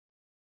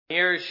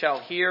Ears shall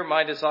hear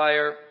my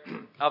desire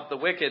of the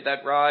wicked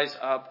that rise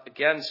up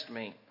against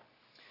me.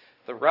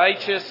 The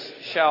righteous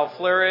shall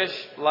flourish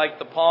like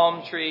the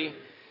palm tree.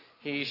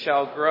 He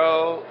shall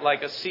grow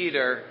like a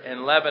cedar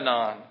in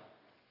Lebanon.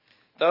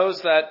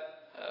 Those that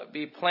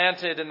be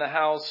planted in the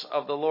house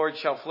of the Lord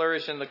shall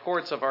flourish in the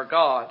courts of our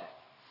God.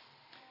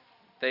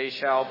 They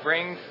shall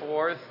bring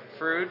forth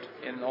fruit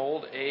in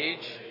old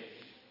age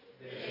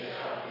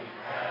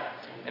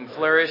and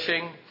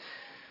flourishing,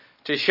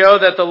 to show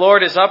that the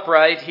Lord is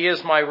upright. He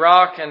is my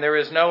rock, and there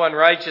is no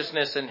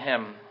unrighteousness in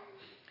him.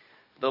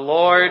 The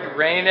Lord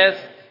reigneth.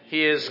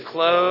 He is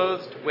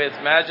clothed with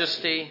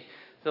majesty.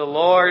 The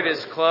Lord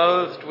is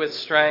clothed with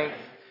strength,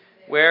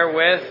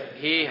 wherewith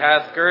he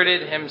hath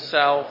girded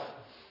himself.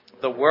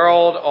 The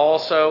world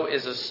also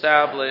is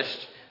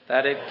established,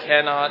 that it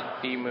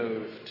cannot be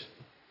moved.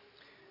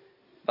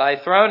 Thy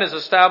throne is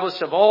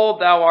established of old.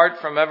 Thou art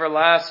from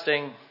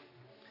everlasting.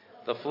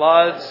 The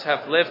floods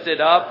have lifted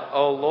up,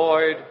 O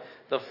Lord.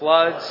 The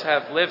floods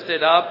have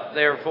lifted up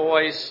their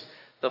voice.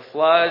 The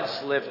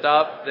floods lift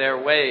up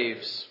their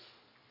waves.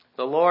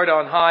 The Lord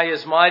on high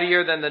is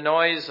mightier than the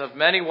noise of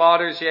many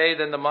waters, yea,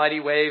 than the mighty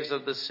waves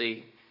of the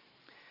sea.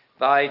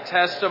 Thy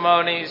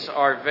testimonies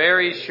are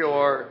very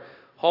sure.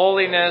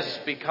 Holiness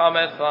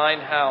becometh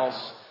thine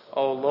house,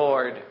 O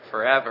Lord,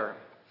 forever.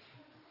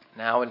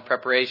 Now, in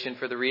preparation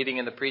for the reading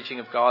and the preaching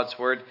of God's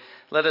word,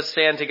 let us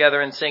stand together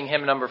and sing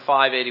hymn number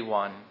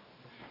 581.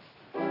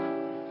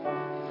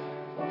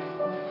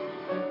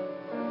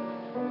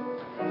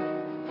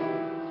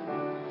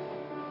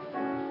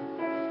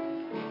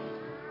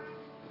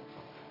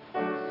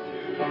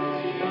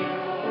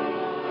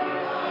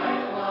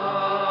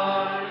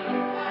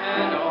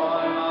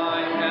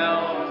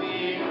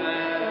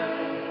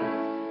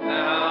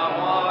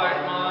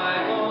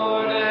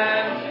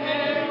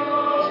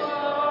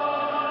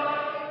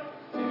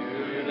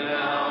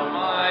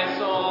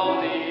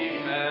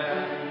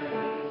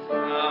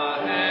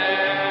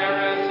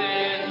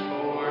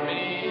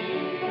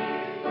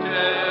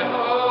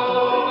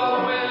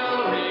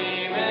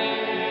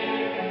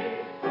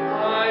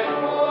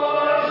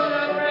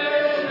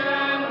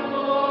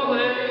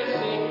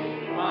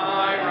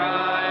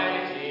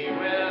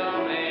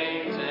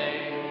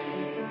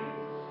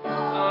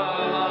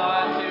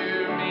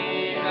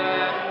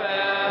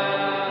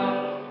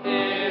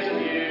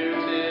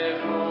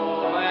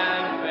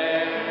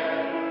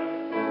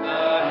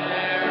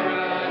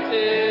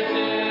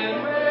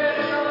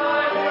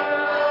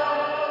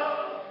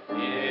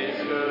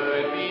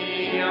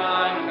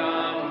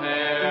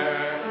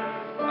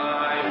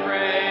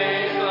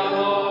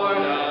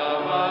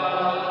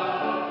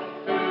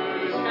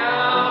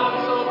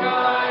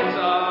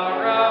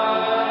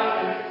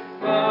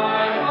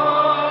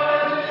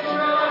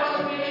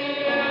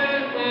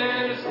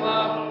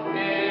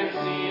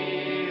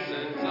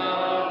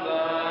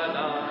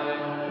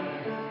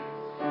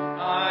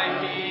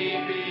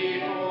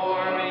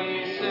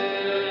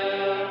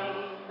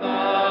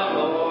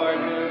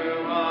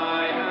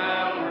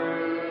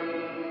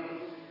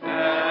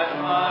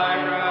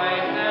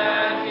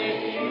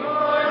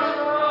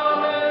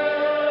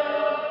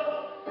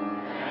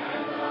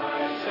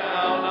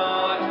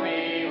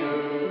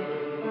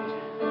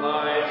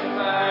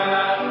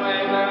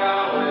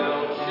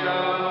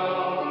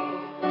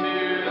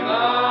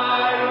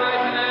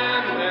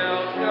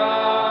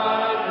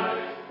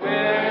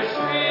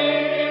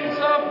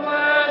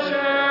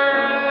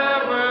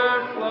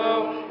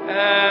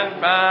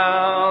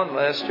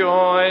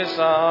 Joys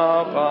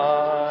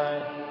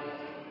abide.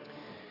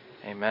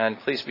 Amen.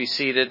 Please be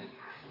seated.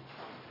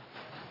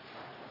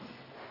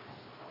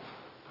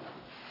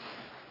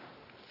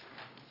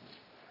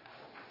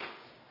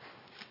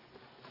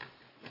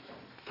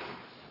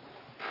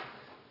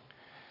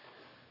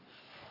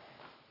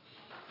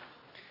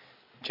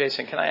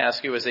 Jason, can I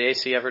ask you, was the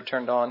AC ever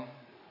turned on?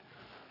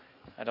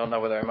 I don't know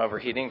whether I'm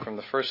overheating from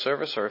the first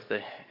service or if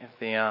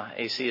the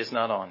AC is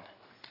not on.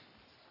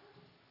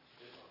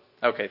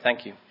 Okay,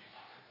 thank you.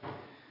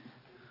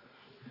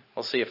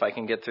 We'll see if I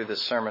can get through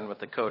this sermon with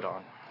the coat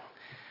on.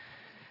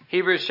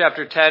 Hebrews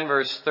chapter 10,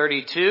 verse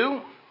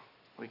 32.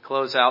 We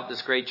close out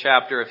this great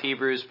chapter of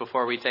Hebrews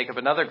before we take up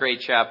another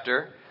great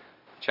chapter,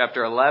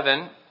 chapter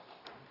 11.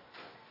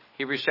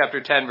 Hebrews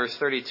chapter 10, verse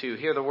 32.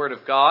 Hear the word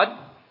of God.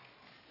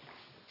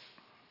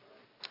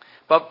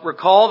 But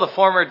recall the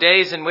former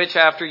days in which,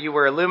 after you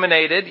were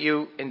illuminated,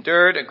 you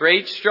endured a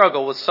great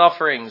struggle with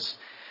sufferings,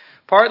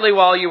 partly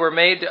while you were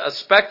made a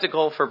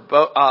spectacle for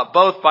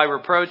both by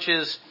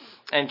reproaches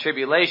and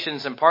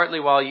tribulations, and partly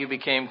while you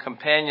became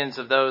companions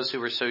of those who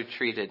were so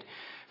treated.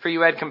 For you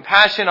had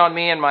compassion on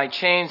me and my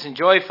chains, and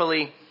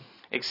joyfully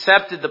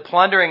accepted the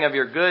plundering of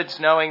your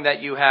goods, knowing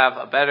that you have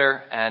a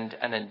better and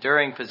an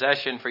enduring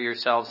possession for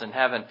yourselves in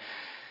heaven.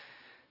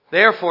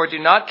 Therefore, do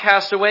not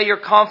cast away your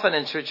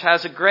confidence, which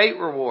has a great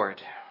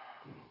reward.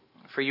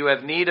 For you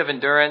have need of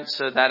endurance,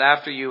 so that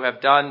after you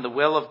have done the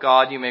will of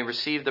God, you may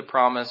receive the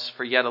promise.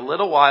 For yet a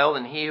little while,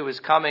 and he who is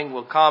coming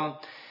will come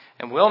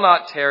and will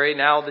not tarry.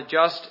 Now the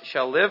just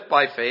shall live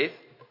by faith.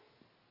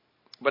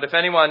 But if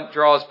anyone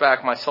draws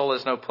back, my soul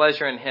has no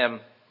pleasure in him.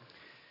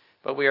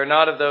 But we are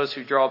not of those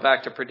who draw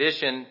back to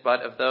perdition,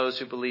 but of those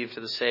who believe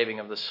to the saving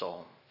of the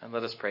soul. And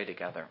let us pray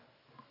together.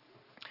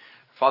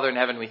 Father in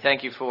heaven, we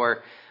thank you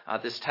for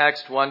this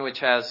text, one which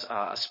has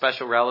a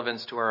special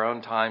relevance to our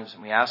own times.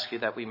 And we ask you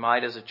that we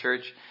might, as a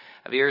church,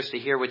 have ears to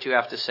hear what you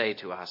have to say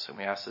to us. And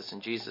we ask this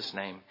in Jesus'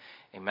 name.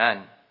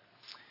 Amen.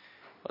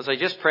 As I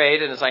just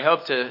prayed, and as I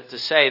hope to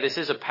say, this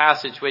is a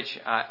passage which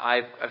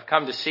I've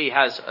come to see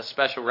has a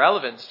special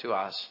relevance to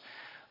us.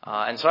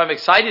 And so I'm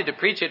excited to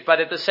preach it, but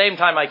at the same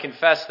time I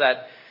confess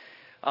that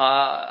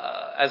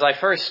as I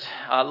first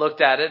looked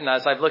at it, and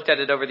as I've looked at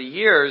it over the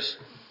years,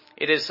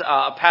 it is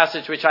a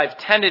passage which I've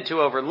tended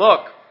to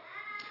overlook,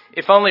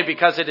 if only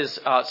because it is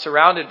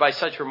surrounded by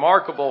such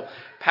remarkable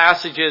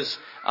passages,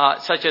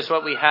 such as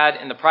what we had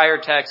in the prior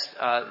text,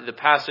 the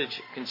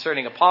passage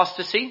concerning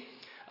apostasy,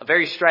 a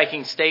very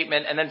striking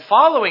statement. And then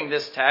following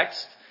this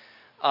text,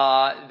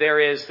 there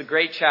is the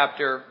great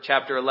chapter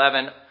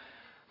 11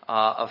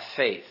 of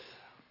faith.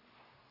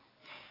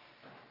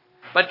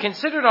 But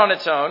considered on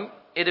its own,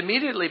 it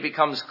immediately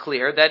becomes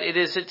clear that it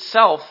is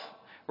itself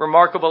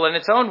remarkable in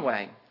its own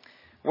way,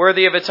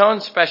 worthy of its own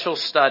special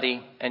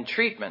study and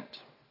treatment.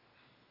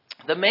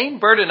 The main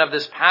burden of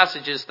this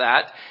passage is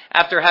that,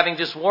 after having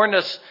just warned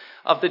us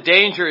of the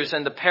dangers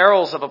and the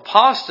perils of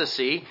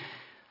apostasy,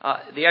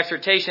 the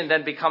exhortation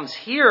then becomes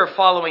here,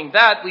 following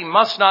that, we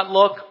must not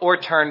look or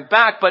turn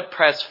back, but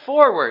press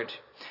forward.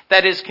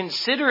 That is,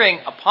 considering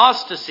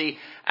apostasy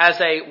as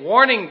a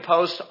warning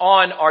post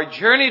on our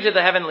journey to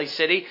the heavenly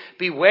city.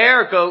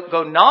 Beware,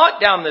 go not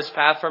down this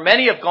path, for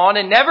many have gone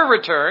and never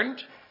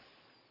returned.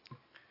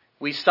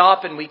 We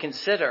stop and we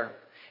consider.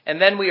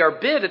 And then we are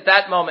bid at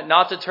that moment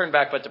not to turn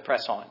back, but to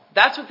press on.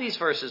 That's what these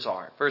verses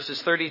are,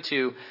 verses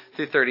 32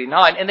 through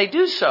 39. And they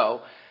do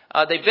so.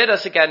 They bid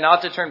us again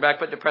not to turn back,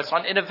 but to press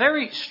on in a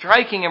very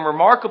striking and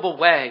remarkable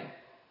way.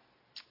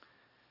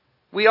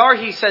 We are,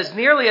 he says,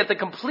 nearly at the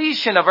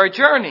completion of our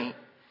journey.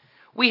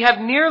 We have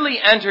nearly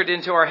entered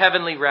into our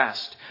heavenly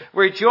rest,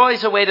 where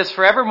joys await us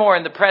forevermore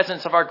in the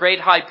presence of our great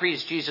high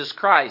priest, Jesus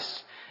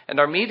Christ, and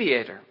our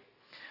mediator.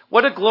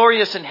 What a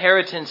glorious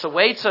inheritance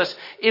awaits us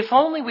if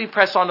only we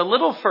press on a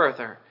little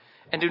further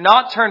and do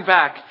not turn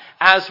back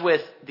as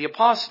with the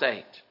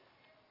apostate.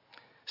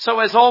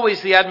 So as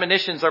always, the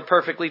admonitions are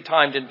perfectly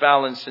timed and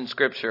balanced in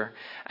Scripture.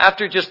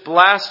 After just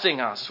blasting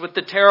us with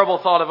the terrible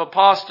thought of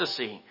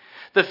apostasy,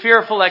 the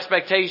fearful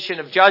expectation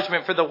of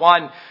judgment for the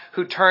one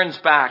who turns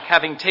back,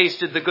 having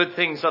tasted the good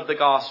things of the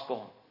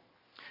gospel,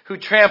 who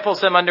tramples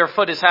them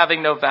underfoot as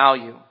having no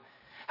value.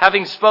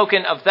 Having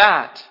spoken of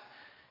that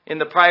in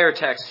the prior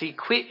text, he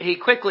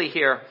quickly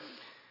here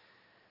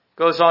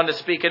goes on to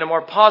speak in a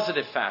more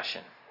positive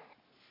fashion.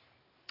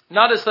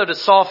 Not as though to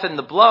soften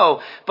the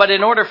blow, but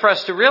in order for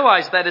us to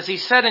realize that, as he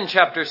said in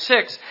chapter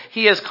 6,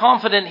 he is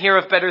confident here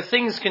of better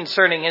things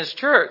concerning his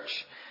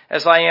church,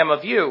 as I am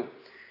of you.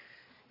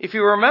 If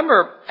you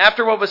remember,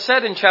 after what was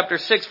said in chapter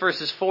 6,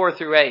 verses 4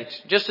 through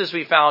 8, just as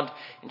we found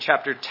in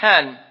chapter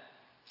 10,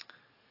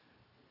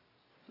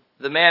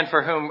 the man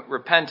for whom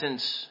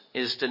repentance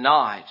is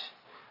denied,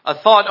 a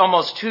thought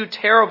almost too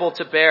terrible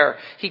to bear,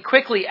 he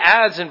quickly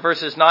adds in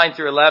verses 9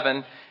 through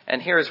 11,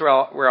 and here's where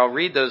I'll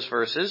read those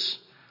verses,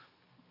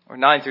 or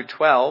 9 through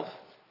 12.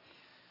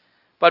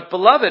 But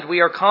beloved,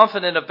 we are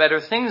confident of better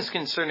things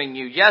concerning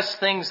you. Yes,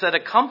 things that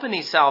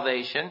accompany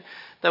salvation,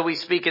 though we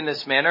speak in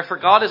this manner. For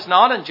God is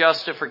not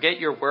unjust to forget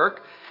your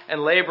work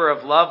and labor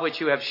of love which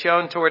you have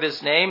shown toward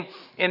his name,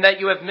 in that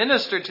you have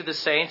ministered to the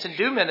saints and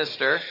do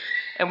minister.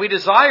 And we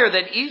desire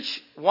that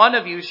each one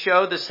of you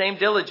show the same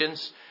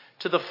diligence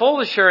to the full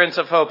assurance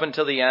of hope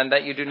until the end,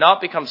 that you do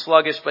not become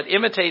sluggish, but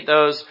imitate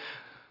those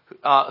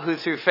who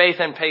through faith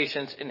and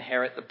patience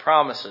inherit the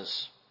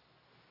promises.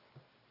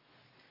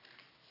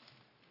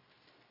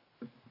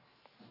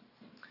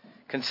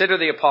 Consider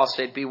the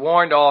apostate, be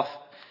warned off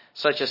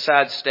such a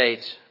sad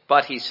state.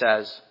 But, he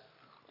says,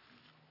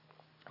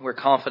 we're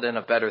confident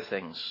of better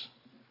things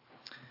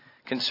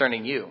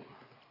concerning you.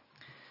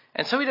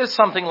 And so he does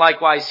something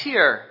likewise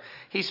here.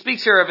 He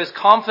speaks here of his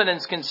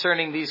confidence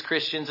concerning these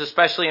Christians,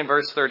 especially in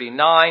verse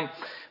 39.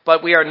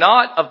 But we are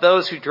not of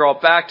those who draw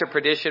back to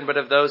perdition, but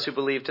of those who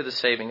believe to the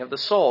saving of the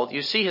soul.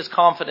 You see his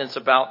confidence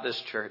about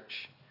this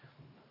church.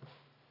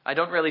 I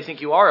don't really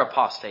think you are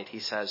apostate, he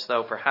says,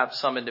 though perhaps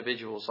some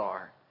individuals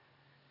are.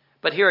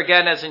 But here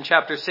again, as in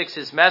chapter 6,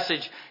 his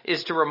message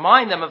is to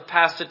remind them of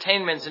past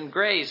attainments and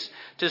grace,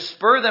 to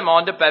spur them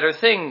on to better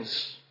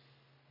things.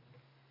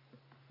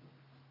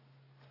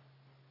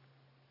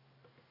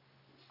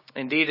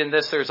 Indeed, in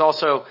this there's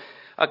also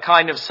a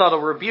kind of subtle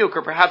rebuke,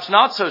 or perhaps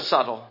not so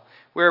subtle,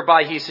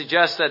 whereby he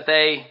suggests that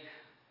they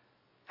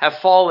have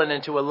fallen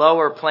into a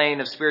lower plane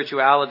of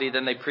spirituality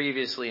than they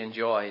previously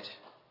enjoyed,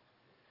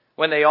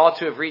 when they ought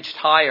to have reached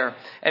higher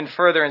and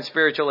further in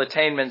spiritual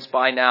attainments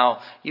by now.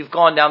 You've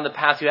gone down the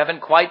path. You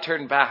haven't quite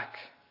turned back.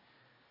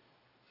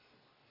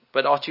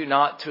 But ought you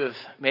not to have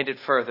made it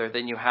further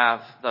than you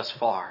have thus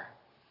far?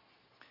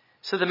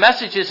 So the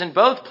message is in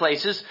both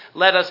places,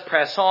 let us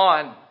press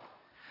on.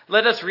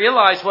 Let us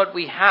realize what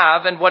we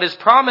have and what is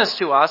promised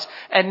to us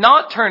and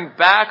not turn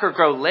back or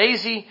grow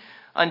lazy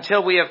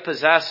until we have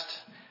possessed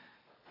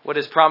what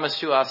is promised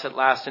to us at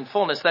last in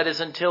fullness. That is,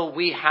 until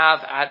we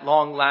have at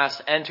long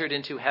last entered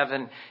into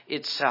heaven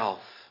itself.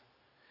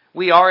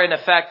 We are, in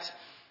effect,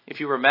 if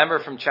you remember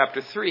from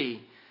chapter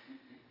 3,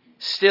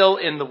 still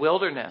in the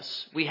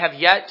wilderness. We have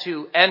yet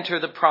to enter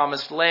the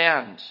promised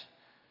land.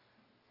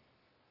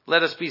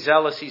 Let us be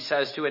zealous, he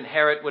says, to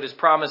inherit what is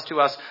promised to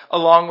us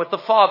along with the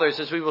fathers,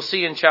 as we will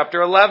see in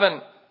chapter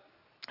 11,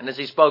 and as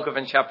he spoke of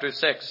in chapter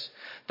 6.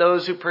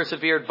 Those who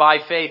persevered by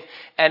faith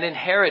and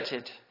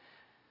inherited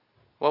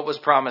what was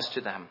promised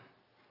to them.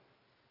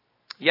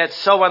 Yet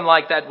so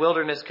unlike that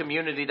wilderness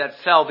community that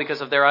fell because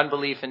of their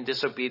unbelief and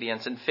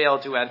disobedience and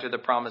failed to enter the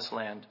promised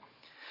land.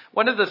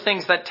 One of the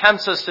things that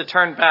tempts us to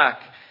turn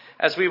back,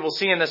 as we will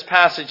see in this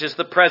passage, is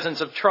the presence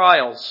of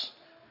trials.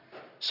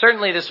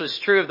 Certainly this was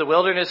true of the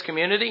wilderness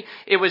community.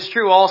 It was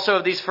true also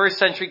of these first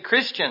century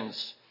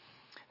Christians.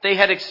 They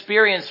had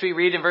experienced, we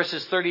read in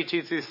verses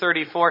 32 through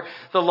 34,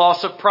 the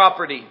loss of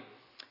property.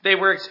 They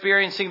were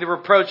experiencing the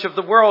reproach of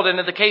the world, and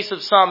in the case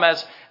of some,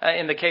 as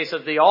in the case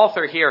of the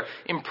author here,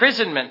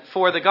 imprisonment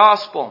for the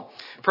gospel.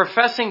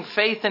 Professing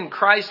faith in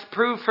Christ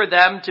proved for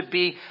them to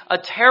be a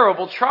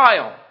terrible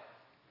trial.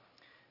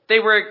 They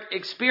were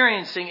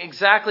experiencing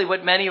exactly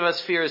what many of us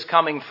fear is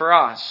coming for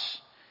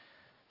us.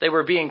 They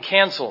were being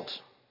canceled.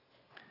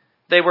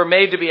 They were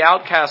made to be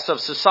outcasts of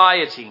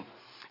society.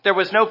 There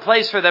was no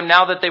place for them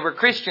now that they were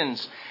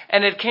Christians,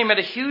 and it came at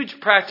a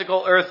huge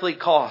practical earthly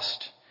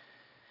cost.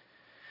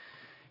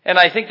 And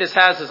I think this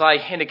has, as I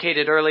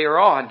indicated earlier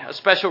on, a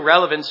special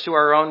relevance to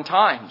our own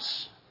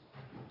times,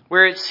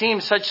 where it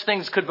seems such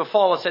things could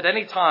befall us at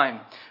any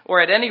time,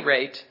 or at any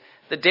rate,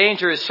 the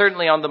danger is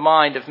certainly on the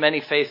mind of many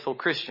faithful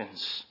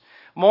Christians.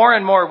 More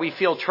and more we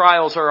feel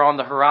trials are on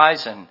the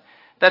horizon,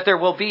 that there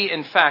will be,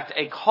 in fact,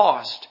 a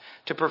cost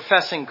to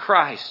professing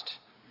Christ.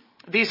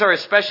 These are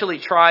especially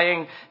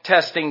trying,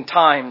 testing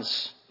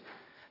times.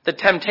 The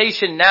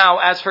temptation now,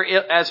 as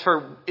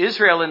for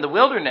Israel in the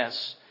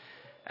wilderness,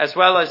 as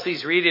well as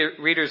these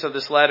readers of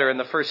this letter in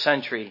the first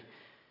century,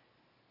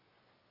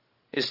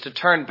 is to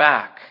turn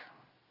back.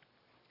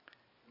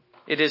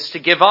 It is to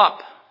give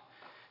up,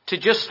 to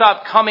just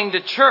stop coming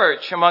to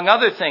church, among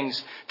other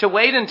things, to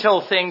wait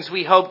until things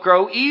we hope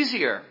grow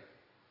easier.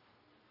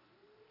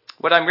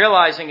 What I'm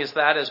realizing is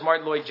that, as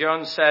Martin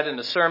Lloyd-Jones said in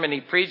a sermon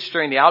he preached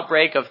during the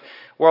outbreak of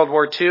World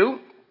War II,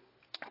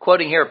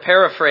 quoting here a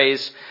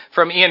paraphrase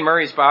from Ian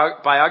Murray's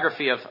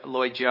biography of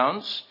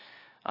Lloyd-Jones,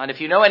 and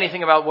if you know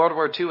anything about World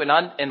War II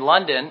in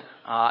London,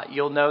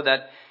 you'll know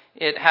that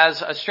it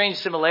has strange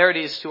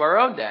similarities to our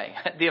own day.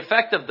 The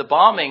effect of the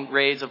bombing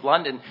raids of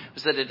London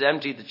was that it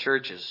emptied the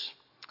churches.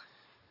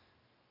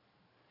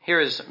 Here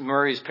is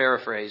Murray's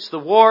paraphrase. The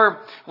war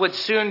would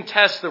soon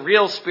test the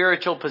real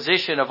spiritual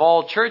position of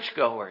all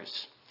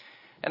churchgoers.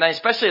 And I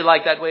especially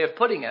like that way of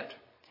putting it.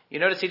 You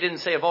notice he didn't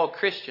say of all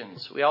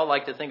Christians. We all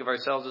like to think of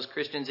ourselves as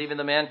Christians. Even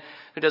the man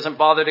who doesn't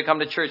bother to come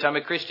to church, I'm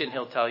a Christian,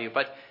 he'll tell you.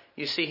 But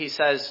you see, he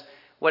says,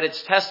 what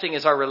it's testing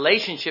is our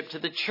relationship to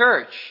the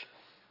church.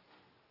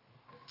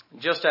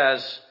 Just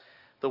as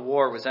the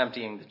war was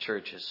emptying the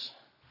churches.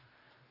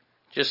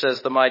 Just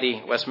as the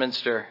mighty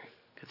Westminster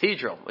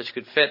Cathedral, which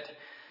could fit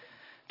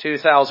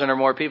 2,000 or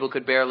more people,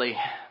 could barely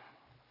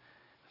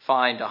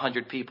find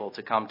 100 people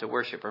to come to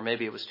worship, or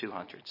maybe it was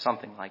 200,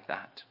 something like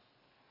that.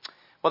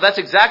 Well, that's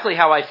exactly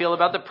how I feel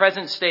about the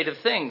present state of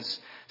things.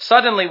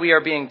 Suddenly we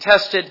are being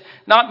tested,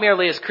 not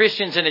merely as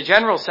Christians in a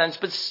general sense,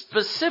 but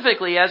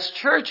specifically as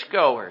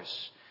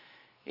churchgoers.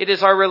 It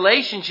is our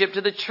relationship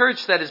to the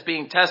church that is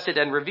being tested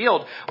and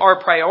revealed. Our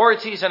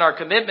priorities and our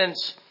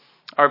commitments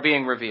are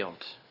being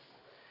revealed.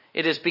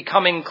 It is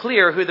becoming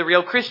clear who the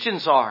real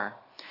Christians are.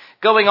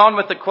 Going on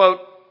with the quote,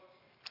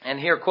 and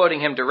here quoting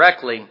him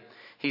directly,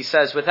 he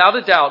says, without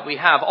a doubt, we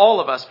have, all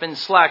of us, been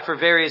slack for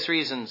various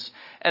reasons.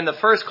 And the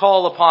first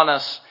call upon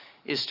us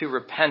is to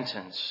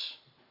repentance.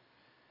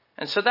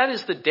 And so that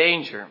is the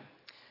danger.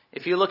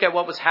 If you look at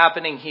what was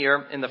happening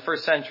here in the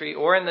first century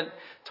or in the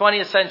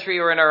 20th century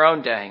or in our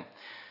own day,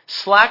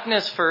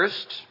 slackness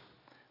first,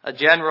 a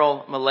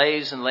general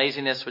malaise and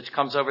laziness which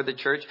comes over the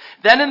church.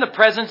 Then in the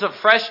presence of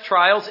fresh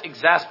trials,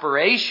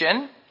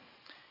 exasperation.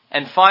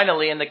 And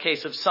finally, in the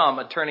case of some,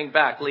 a turning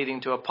back leading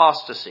to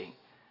apostasy.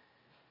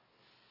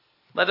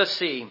 Let us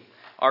see,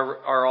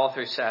 our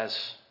author says,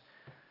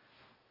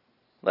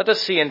 let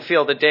us see and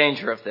feel the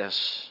danger of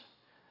this.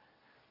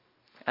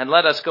 And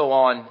let us go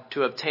on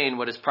to obtain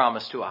what is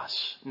promised to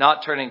us,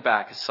 not turning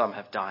back as some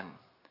have done.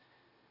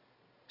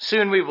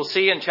 Soon we will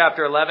see in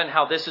chapter 11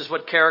 how this is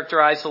what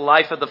characterized the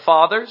life of the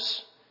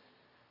fathers.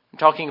 I'm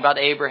talking about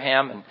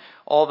Abraham and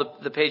all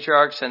the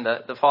patriarchs and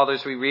the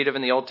fathers we read of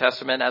in the Old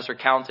Testament as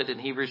recounted in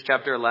Hebrews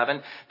chapter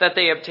 11, that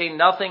they obtained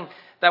nothing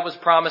that was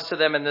promised to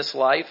them in this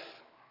life.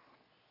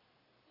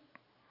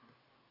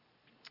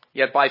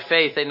 Yet by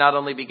faith, they not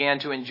only began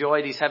to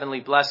enjoy these heavenly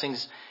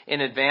blessings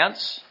in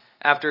advance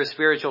after a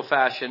spiritual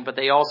fashion, but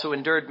they also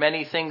endured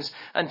many things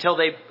until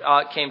they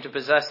came to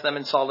possess them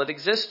in solid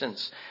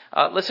existence.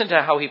 Listen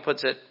to how he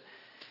puts it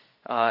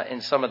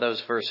in some of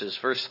those verses.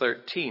 Verse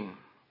 13,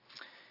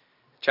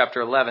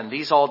 chapter 11.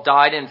 These all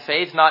died in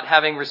faith, not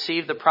having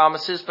received the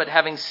promises, but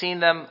having seen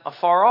them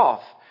afar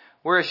off,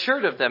 were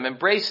assured of them,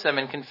 embraced them,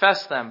 and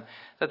confessed them,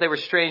 that they were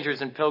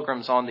strangers and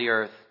pilgrims on the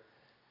earth.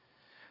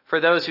 For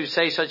those who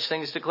say such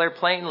things declare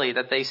plainly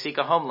that they seek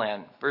a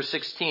homeland. Verse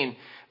 16,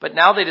 but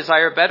now they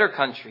desire a better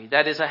country,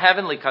 that is a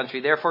heavenly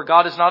country. Therefore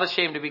God is not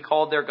ashamed to be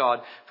called their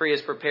God, for he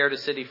has prepared a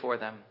city for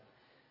them.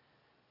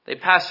 They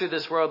passed through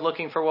this world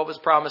looking for what was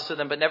promised to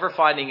them, but never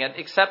finding it,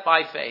 except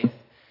by faith.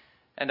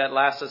 And at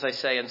last, as I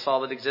say, in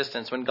solid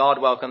existence, when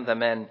God welcomed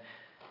them in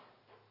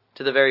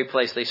to the very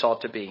place they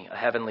sought to be, a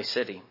heavenly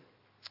city.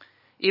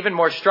 Even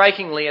more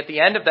strikingly, at the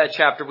end of that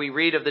chapter, we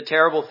read of the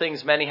terrible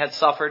things many had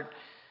suffered.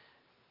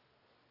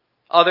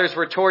 Others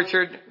were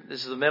tortured.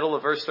 This is the middle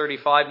of verse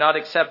 35, not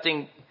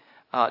accepting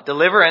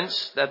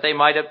deliverance that they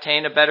might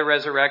obtain a better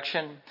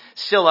resurrection.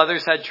 Still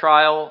others had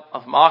trial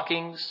of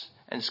mockings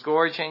and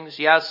scourgings,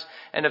 yes,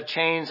 and of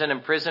chains and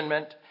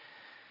imprisonment.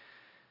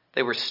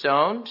 They were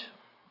stoned.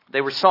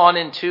 They were sawn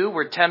in two,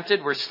 were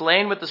tempted, were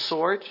slain with the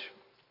sword.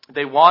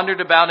 They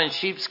wandered about in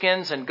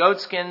sheepskins and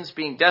goatskins,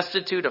 being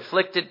destitute,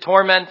 afflicted,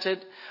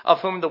 tormented, of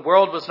whom the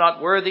world was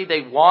not worthy.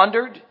 They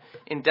wandered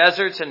in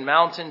deserts and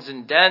mountains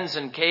and dens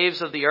and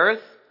caves of the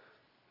earth.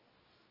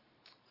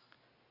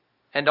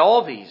 And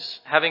all these,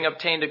 having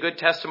obtained a good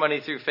testimony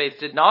through faith,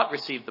 did not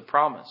receive the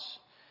promise.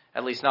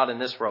 At least not in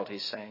this world,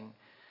 he's saying.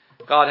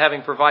 God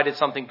having provided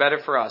something better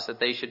for us, that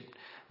they should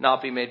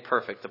not be made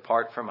perfect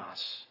apart from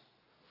us.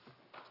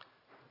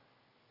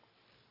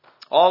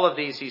 All of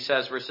these, he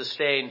says, were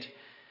sustained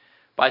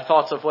by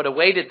thoughts of what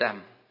awaited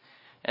them.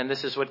 And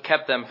this is what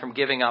kept them from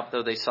giving up,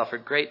 though they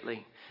suffered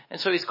greatly.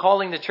 And so he's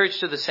calling the church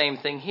to the same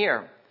thing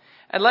here.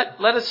 And let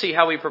us see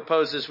how he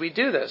proposes we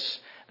do this.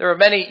 There are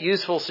many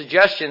useful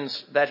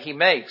suggestions that he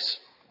makes.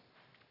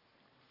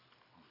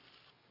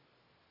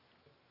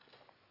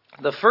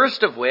 The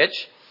first of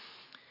which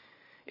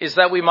is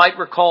that we might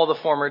recall the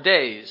former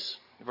days.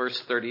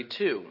 Verse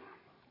 32,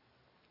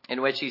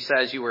 in which he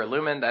says you were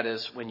illumined, that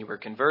is when you were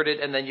converted,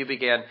 and then you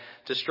began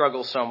to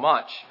struggle so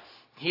much.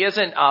 He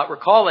isn't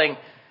recalling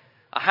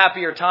a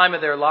happier time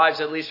of their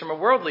lives, at least from a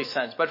worldly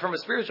sense, but from a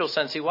spiritual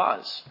sense he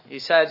was. He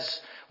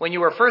says, when you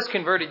were first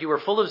converted, you were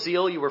full of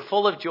zeal, you were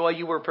full of joy,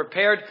 you were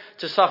prepared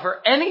to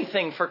suffer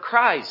anything for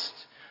Christ.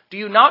 Do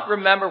you not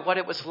remember what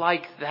it was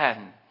like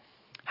then?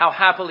 How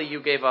happily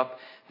you gave up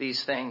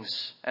these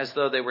things, as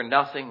though they were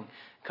nothing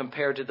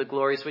compared to the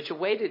glories which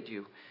awaited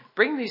you.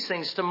 Bring these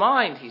things to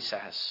mind, he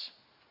says.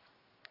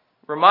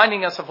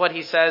 Reminding us of what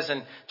he says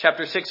in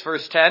chapter 6,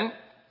 verse 10.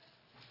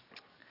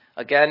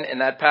 Again, in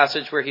that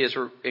passage where he is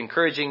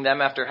encouraging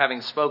them after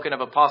having spoken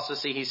of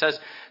apostasy, he says,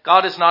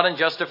 God is not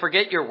unjust to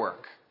forget your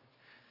work.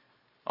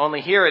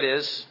 Only here it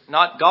is,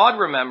 not God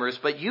remembers,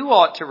 but you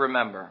ought to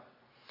remember.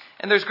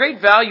 And there's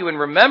great value in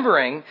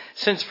remembering,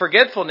 since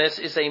forgetfulness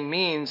is a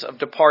means of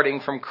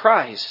departing from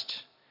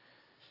Christ.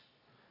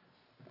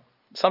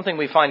 Something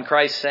we find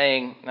Christ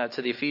saying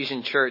to the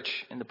Ephesian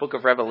church in the book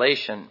of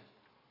Revelation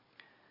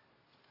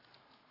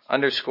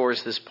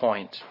underscores this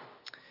point.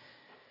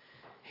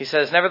 He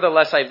says,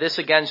 nevertheless, I have this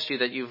against you,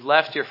 that you've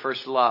left your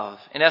first love.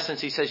 In essence,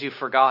 he says you've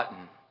forgotten.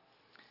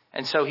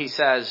 And so he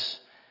says,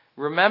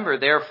 remember,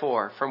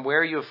 therefore, from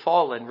where you have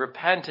fallen,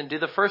 repent and do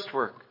the first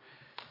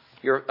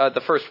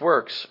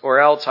works, or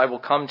else I will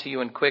come to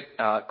you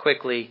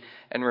quickly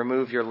and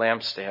remove your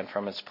lampstand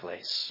from its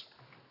place.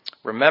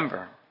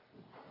 Remember,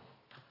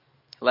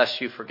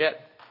 lest you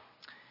forget.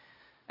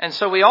 And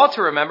so we ought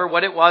to remember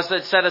what it was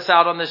that set us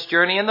out on this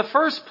journey in the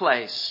first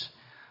place.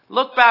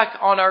 Look back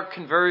on our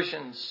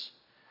conversions.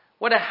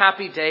 What a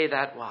happy day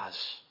that was.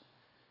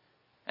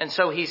 And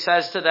so he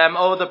says to them,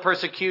 oh, the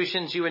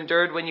persecutions you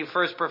endured when you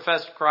first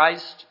professed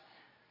Christ.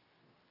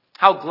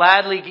 How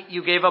gladly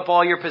you gave up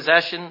all your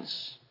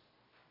possessions.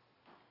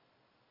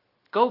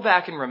 Go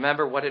back and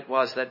remember what it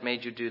was that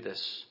made you do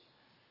this.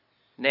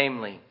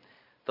 Namely,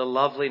 the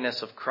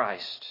loveliness of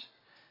Christ.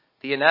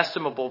 The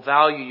inestimable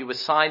value you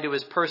assign to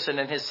his person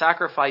and his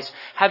sacrifice.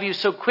 Have you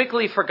so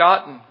quickly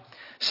forgotten?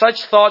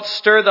 Such thoughts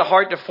stir the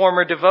heart to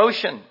former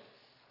devotion.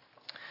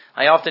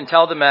 I often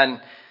tell the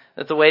men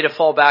that the way to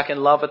fall back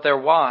in love with their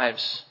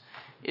wives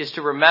is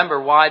to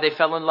remember why they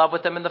fell in love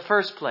with them in the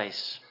first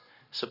place.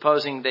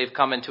 Supposing they've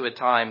come into a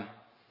time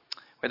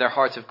where their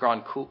hearts have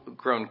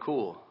grown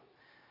cool.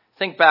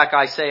 Think back,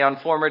 I say, on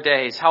former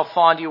days, how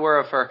fond you were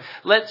of her.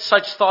 Let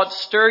such thoughts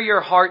stir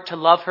your heart to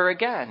love her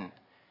again.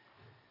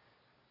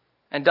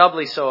 And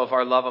doubly so of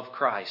our love of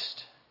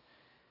Christ.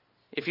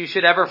 If you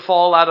should ever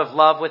fall out of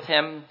love with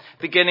him,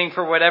 beginning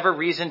for whatever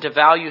reason to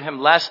value him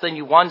less than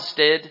you once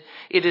did,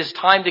 it is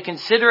time to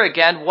consider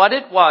again what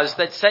it was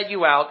that set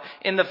you out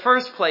in the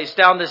first place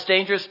down this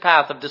dangerous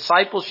path of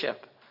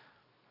discipleship.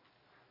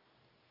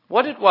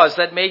 What it was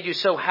that made you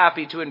so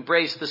happy to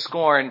embrace the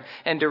scorn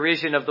and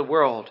derision of the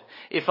world,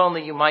 if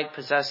only you might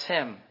possess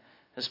him,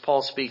 as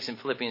Paul speaks in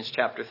Philippians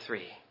chapter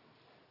 3.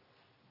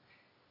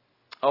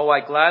 Oh,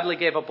 I gladly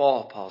gave up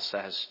all, Paul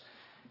says,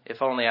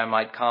 if only I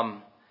might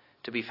come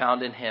to be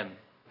found in him.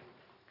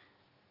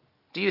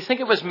 Do you think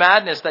it was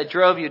madness that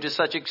drove you to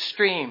such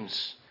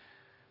extremes?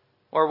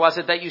 Or was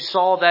it that you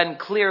saw then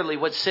clearly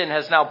what sin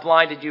has now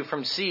blinded you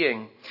from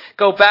seeing?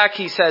 Go back,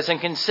 he says, and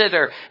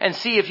consider and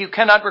see if you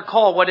cannot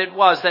recall what it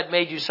was that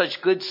made you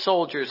such good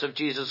soldiers of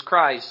Jesus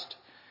Christ.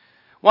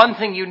 One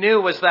thing you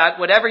knew was that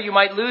whatever you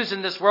might lose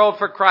in this world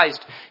for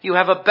Christ, you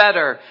have a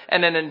better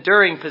and an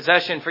enduring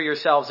possession for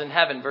yourselves in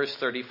heaven, verse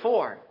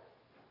 34.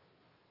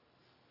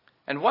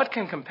 And what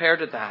can compare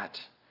to that?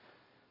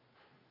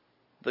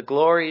 The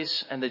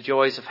glories and the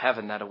joys of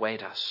heaven that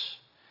await us.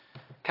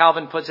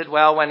 Calvin puts it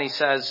well when he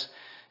says,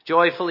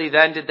 joyfully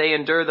then did they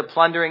endure the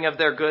plundering of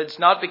their goods,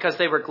 not because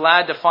they were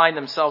glad to find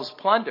themselves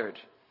plundered,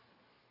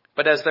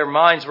 but as their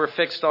minds were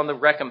fixed on the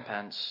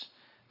recompense.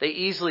 They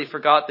easily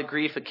forgot the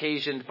grief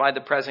occasioned by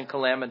the present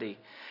calamity.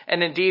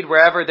 And indeed,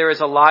 wherever there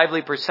is a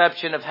lively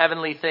perception of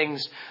heavenly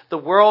things, the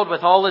world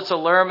with all its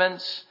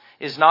allurements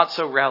is not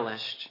so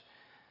relished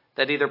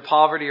that either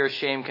poverty or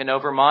shame can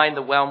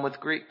overwhelm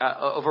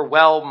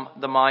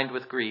the mind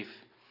with grief.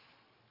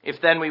 If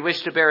then we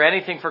wish to bear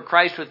anything for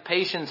Christ with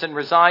patience and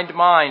resigned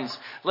minds,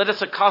 let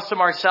us accustom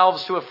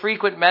ourselves to a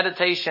frequent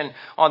meditation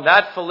on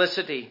that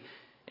felicity,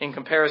 in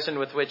comparison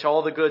with which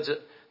all the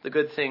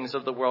good things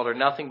of the world are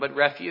nothing but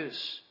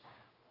refuse.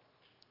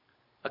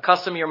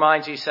 Accustom your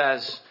minds, he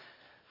says,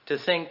 to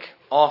think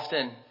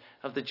often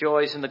of the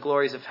joys and the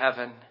glories of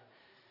heaven,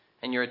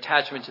 and your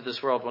attachment to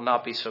this world will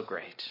not be so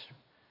great.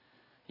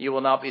 You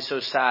will not be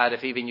so sad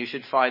if even you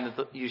should find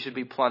that you should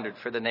be plundered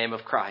for the name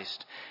of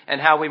Christ.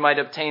 And how we might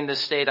obtain this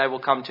state I will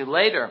come to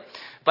later.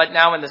 But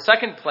now in the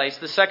second place,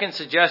 the second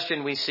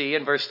suggestion we see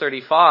in verse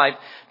 35,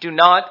 do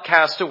not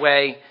cast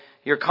away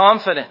your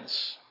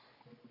confidence.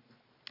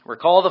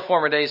 Recall the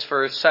former days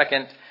first.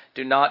 Second,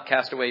 do not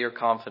cast away your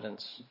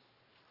confidence.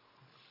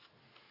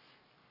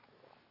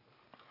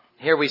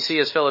 Here we see,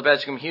 as Philip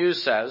Edgecombe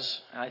Hughes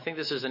says, I think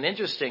this is an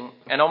interesting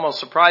and almost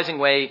surprising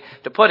way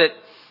to put it,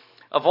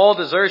 of all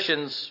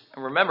desertions,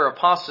 and remember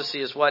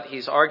apostasy is what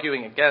he's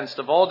arguing against,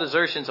 of all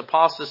desertions,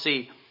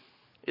 apostasy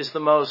is the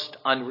most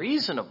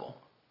unreasonable.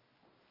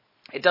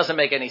 It doesn't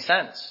make any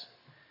sense.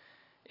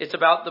 It's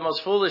about the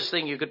most foolish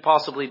thing you could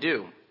possibly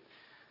do.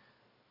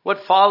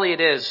 What folly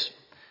it is,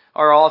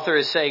 our author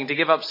is saying, to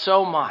give up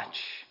so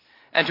much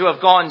and to have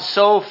gone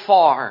so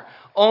far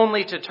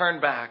only to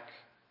turn back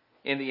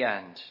in the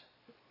end.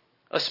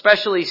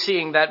 Especially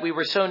seeing that we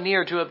were so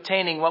near to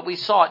obtaining what we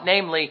sought,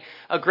 namely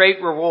a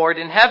great reward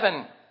in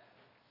heaven.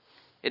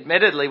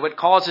 Admittedly, what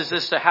causes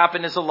this to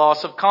happen is a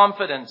loss of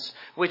confidence,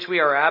 which we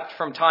are apt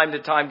from time to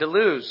time to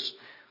lose.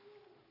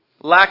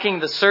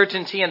 Lacking the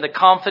certainty and the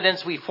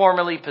confidence we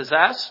formerly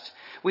possessed,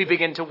 we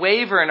begin to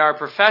waver in our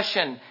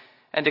profession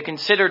and to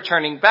consider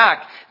turning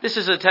back. This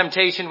is a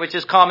temptation which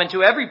is common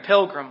to every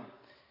pilgrim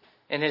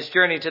in his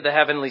journey to the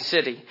heavenly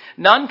city.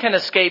 None can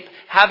escape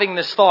having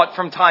this thought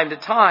from time to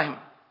time.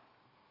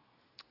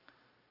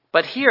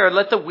 But here,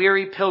 let the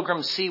weary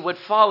pilgrim see what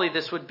folly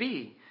this would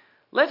be.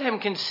 Let him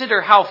consider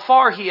how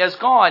far he has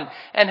gone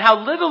and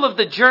how little of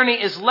the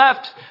journey is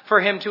left for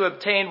him to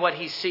obtain what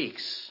he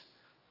seeks.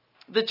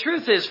 The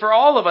truth is, for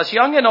all of us,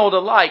 young and old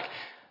alike,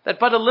 that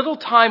but a little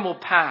time will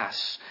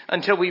pass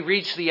until we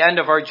reach the end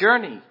of our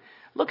journey.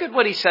 Look at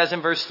what he says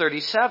in verse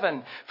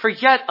 37. For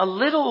yet a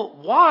little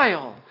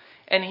while,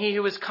 and he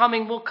who is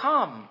coming will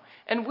come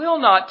and will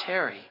not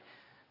tarry.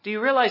 Do you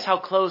realize how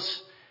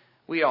close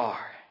we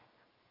are?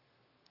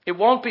 It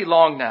won't be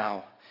long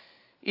now.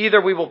 Either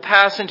we will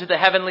pass into the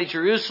heavenly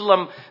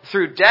Jerusalem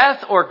through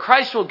death, or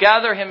Christ will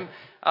gather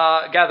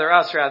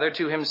us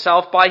to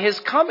himself by his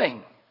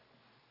coming.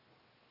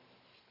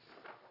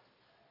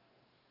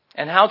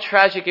 And how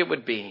tragic it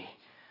would be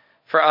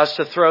for us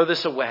to throw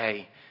this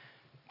away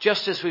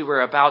just as we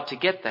were about to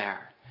get there,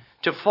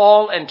 to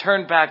fall and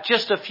turn back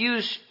just a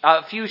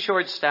few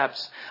short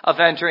steps of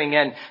entering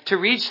in, to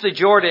reach the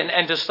Jordan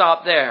and to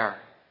stop there.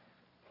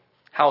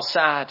 How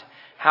sad.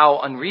 How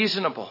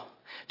unreasonable.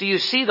 Do you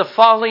see the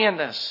folly in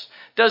this?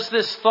 Does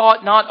this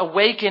thought not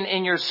awaken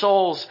in your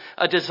souls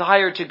a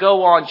desire to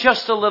go on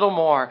just a little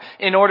more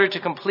in order to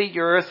complete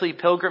your earthly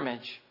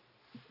pilgrimage?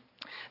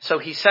 So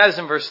he says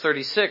in verse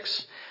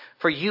 36,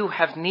 for you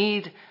have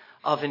need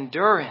of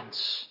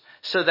endurance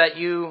so that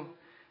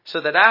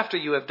after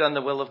you have done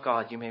the will of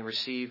God, you may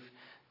receive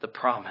the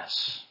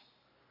promise.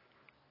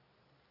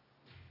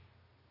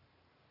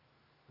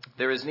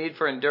 There is need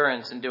for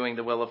endurance in doing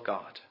the will of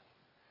God.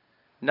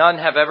 None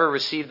have ever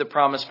received the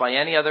promise by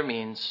any other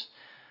means.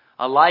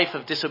 A life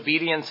of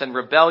disobedience and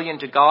rebellion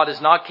to God is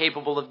not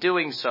capable of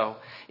doing so.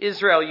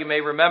 Israel, you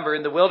may remember,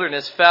 in the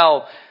wilderness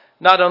fell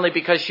not only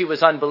because she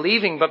was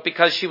unbelieving, but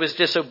because she was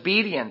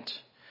disobedient.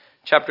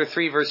 Chapter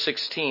 3, verse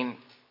 16.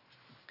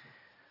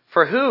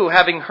 For who,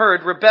 having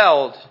heard,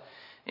 rebelled?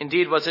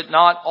 Indeed, was it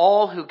not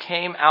all who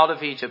came out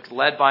of Egypt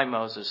led by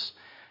Moses?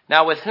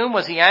 Now with whom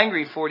was he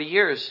angry 40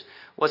 years?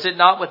 Was it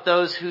not with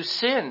those who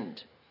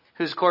sinned,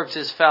 whose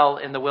corpses fell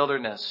in the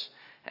wilderness?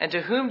 And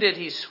to whom did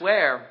he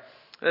swear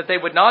that they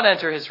would not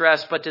enter his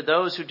rest, but to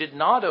those who did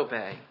not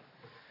obey?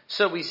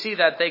 So we see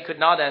that they could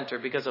not enter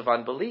because of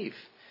unbelief.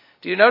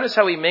 Do you notice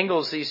how he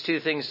mingles these two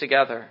things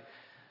together?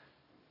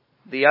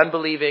 The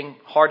unbelieving,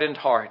 hardened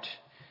heart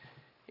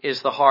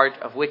is the heart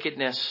of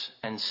wickedness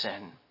and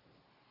sin.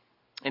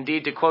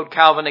 Indeed, to quote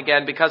Calvin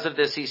again, because of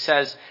this, he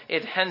says,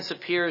 it hence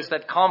appears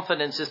that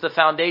confidence is the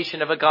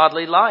foundation of a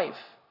godly life.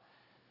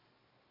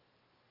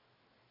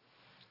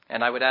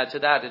 And I would add to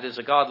that, it is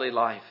a godly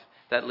life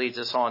that leads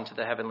us on to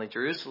the heavenly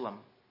Jerusalem.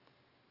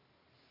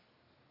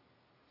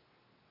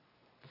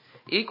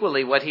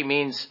 Equally, what he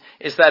means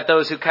is that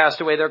those who cast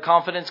away their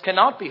confidence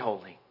cannot be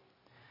holy.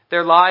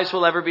 Their lives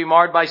will ever be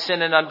marred by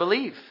sin and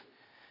unbelief.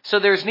 So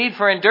there's need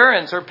for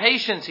endurance or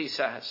patience, he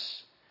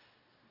says.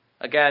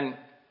 Again,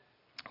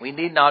 we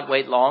need not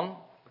wait long,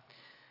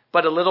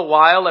 but a little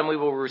while and we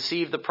will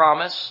receive the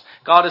promise.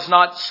 God is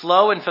not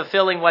slow in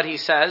fulfilling what he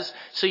says,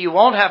 so you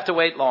won't have to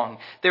wait long.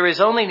 There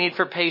is only need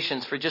for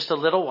patience for just a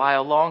little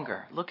while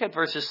longer. Look at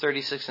verses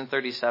 36 and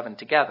 37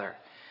 together.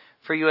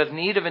 For you have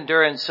need of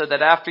endurance, so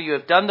that after you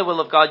have done the will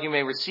of God, you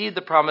may receive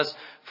the promise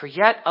for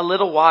yet a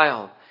little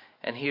while.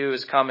 And he who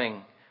is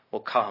coming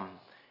will come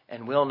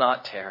and will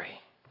not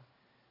tarry.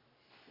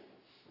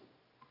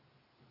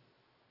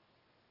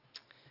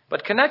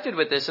 But connected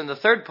with this in the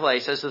third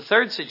place, as the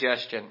third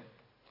suggestion,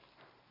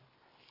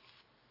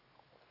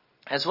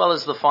 as well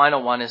as the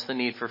final one, is the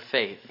need for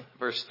faith.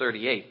 Verse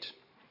 38.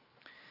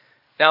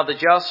 Now the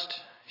just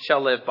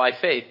shall live by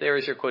faith. There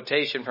is your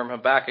quotation from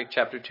Habakkuk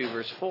chapter 2,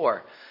 verse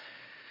 4.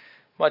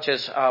 Much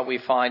as we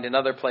find in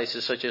other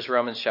places such as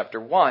Romans chapter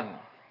 1.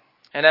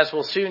 And as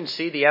we'll soon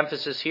see, the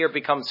emphasis here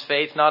becomes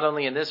faith, not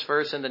only in this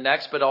verse and the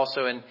next, but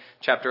also in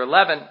chapter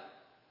 11.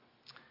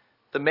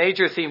 The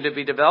major theme to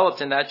be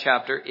developed in that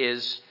chapter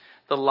is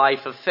the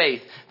life of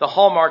faith. The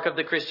hallmark of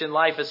the Christian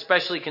life,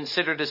 especially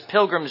considered as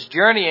pilgrims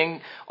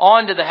journeying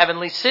on to the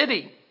heavenly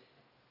city,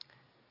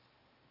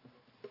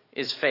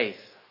 is faith.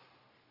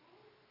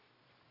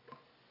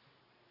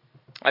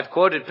 I've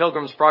quoted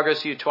Pilgrim's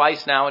Progress to you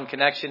twice now in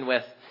connection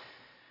with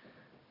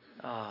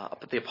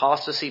the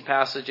apostasy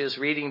passages,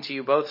 reading to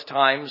you both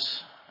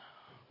times.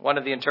 One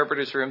of the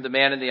interpreter's room, the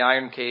man in the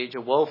iron cage,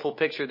 a woeful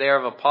picture there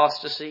of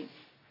apostasy.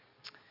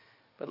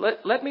 But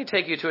let me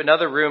take you to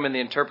another room in the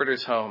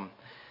interpreter's home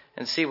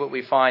and see what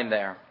we find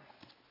there.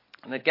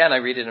 And again, I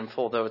read it in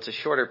full, though it's a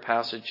shorter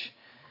passage.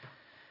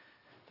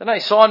 Then I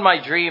saw in my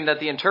dream that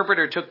the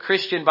interpreter took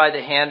Christian by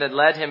the hand and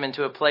led him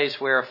into a place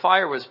where a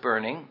fire was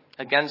burning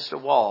against a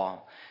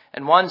wall,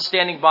 and one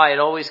standing by it,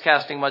 always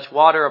casting much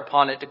water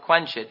upon it to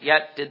quench it.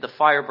 Yet did the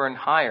fire burn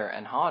higher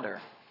and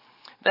hotter.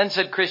 Then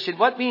said Christian,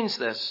 what means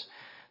this?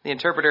 The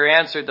interpreter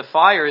answered, the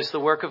fire is the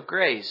work of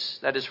grace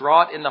that is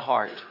wrought in the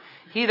heart.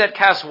 He that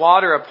casts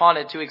water upon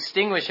it to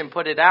extinguish and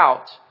put it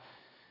out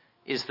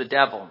is the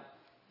devil.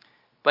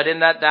 But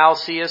in that thou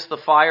seest the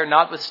fire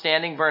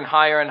notwithstanding burn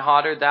higher and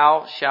hotter,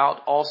 thou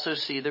shalt also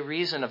see the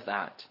reason of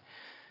that.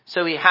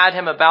 So he had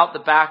him about the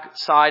back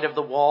side of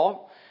the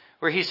wall,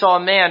 where he saw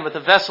a man with a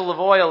vessel of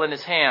oil in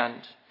his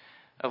hand,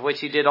 of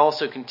which he did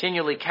also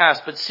continually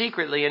cast, but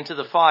secretly into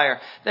the fire.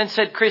 Then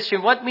said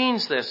Christian, what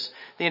means this?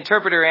 The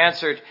interpreter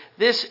answered,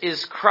 this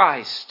is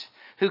Christ,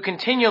 who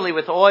continually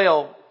with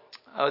oil,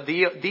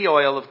 the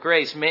oil of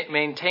grace,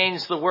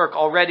 maintains the work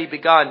already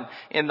begun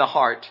in the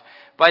heart,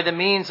 by the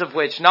means of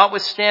which,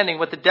 notwithstanding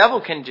what the devil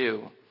can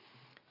do,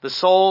 the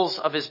souls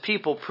of his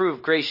people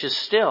prove gracious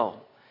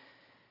still.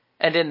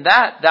 And in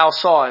that thou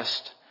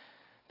sawest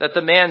that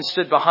the man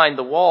stood behind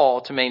the wall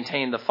to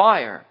maintain the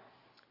fire.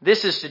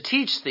 This is to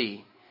teach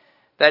thee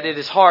that it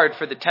is hard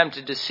for the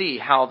tempted to see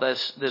how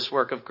this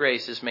work of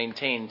grace is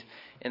maintained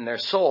in their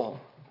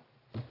soul.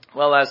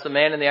 Well, as the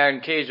man in the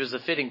iron cage was a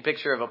fitting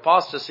picture of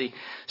apostasy,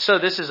 so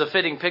this is a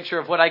fitting picture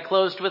of what I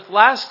closed with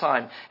last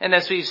time. And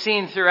as we've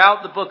seen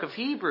throughout the book of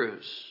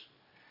Hebrews,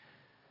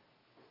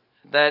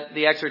 that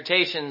the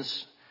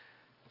exhortations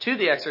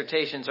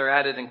are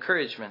added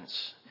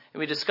encouragements. And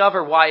we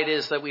discover why it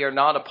is that we are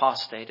not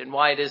apostate and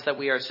why it is that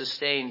we are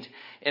sustained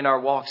in our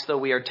walks, though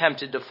we are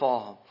tempted to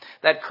fall.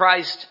 That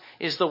Christ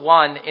is the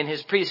one in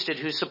his priesthood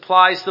who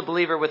supplies the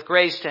believer with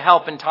grace to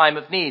help in time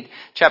of need.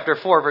 Chapter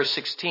 4, verse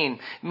 16.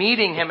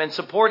 Meeting him and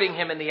supporting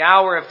him in the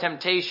hour of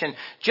temptation,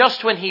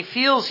 just when he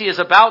feels he is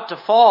about to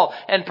fall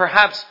and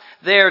perhaps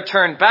there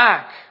turn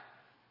back.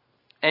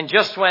 And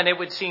just when it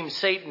would seem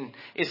Satan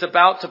is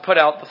about to put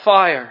out the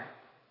fire.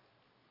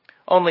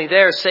 Only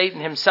there Satan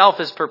himself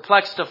is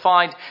perplexed to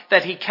find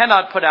that he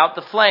cannot put out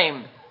the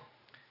flame.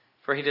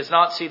 For he does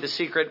not see the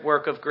secret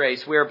work of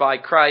grace, whereby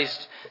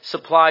Christ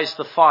supplies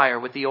the fire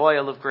with the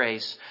oil of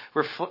grace,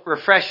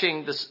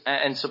 refreshing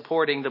and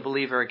supporting the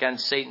believer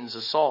against Satan's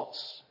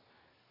assaults.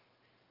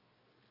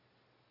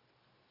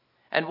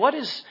 And what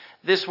is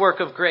this work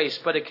of grace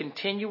but a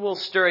continual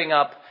stirring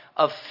up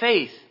of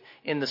faith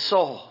in the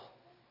soul?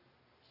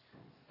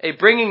 A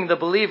bringing the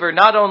believer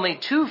not only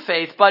to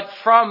faith, but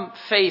from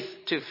faith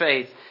to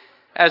faith.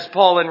 As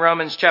Paul in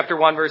Romans chapter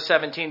 1 verse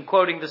 17,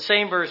 quoting the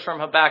same verse from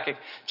Habakkuk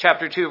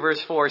chapter 2 verse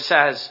 4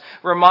 says,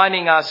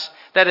 reminding us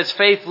that as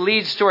faith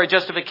leads to our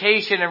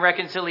justification and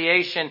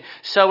reconciliation,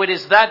 so it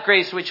is that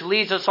grace which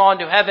leads us on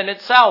to heaven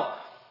itself.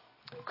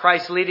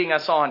 Christ leading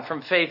us on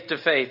from faith to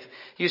faith.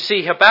 You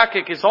see,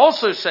 Habakkuk is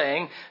also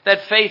saying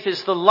that faith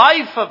is the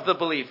life of the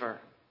believer.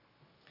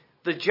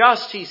 The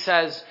just, he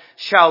says,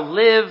 shall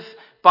live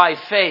by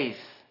faith.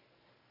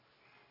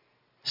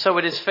 So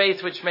it is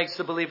faith which makes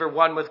the believer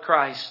one with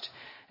Christ.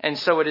 And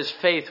so it is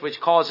faith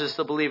which causes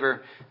the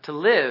believer to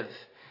live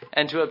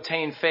and to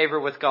obtain favor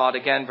with God.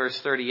 Again, verse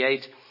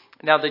 38.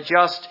 Now the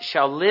just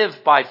shall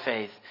live by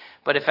faith.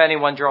 But if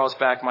anyone draws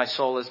back, my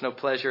soul has no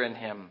pleasure in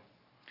him.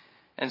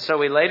 And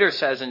so he later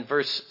says in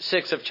verse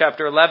 6 of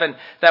chapter 11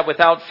 that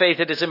without faith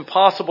it is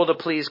impossible to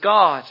please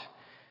God.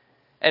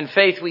 And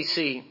faith, we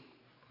see,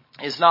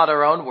 is not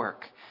our own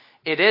work.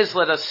 It is,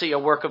 let us see, a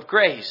work of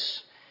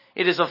grace.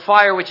 It is a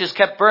fire which is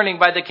kept burning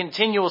by the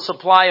continual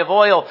supply of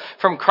oil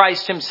from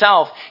Christ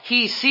himself.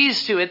 He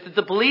sees to it that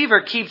the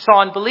believer keeps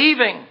on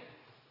believing,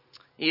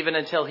 even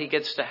until he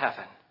gets to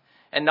heaven,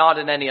 and not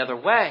in any other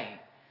way.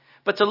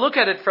 But to look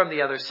at it from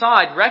the other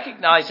side,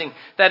 recognizing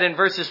that in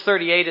verses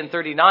 38 and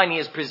 39, he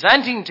is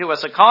presenting to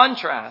us a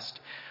contrast.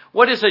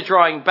 What is a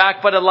drawing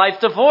back but a life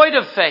devoid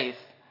of faith?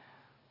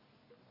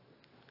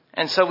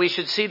 And so we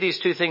should see these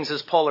two things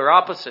as polar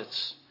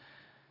opposites.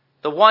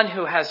 The one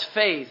who has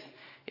faith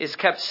is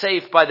kept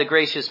safe by the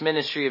gracious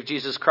ministry of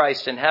Jesus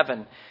Christ in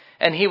heaven,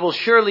 and he will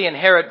surely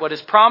inherit what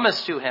is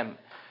promised to him.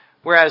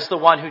 Whereas the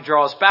one who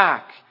draws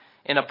back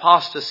in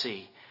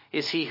apostasy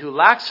is he who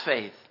lacks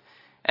faith,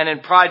 and in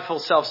prideful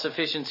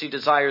self-sufficiency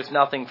desires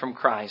nothing from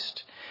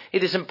Christ.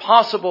 It is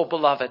impossible,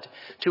 beloved,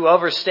 to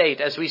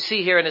overstate, as we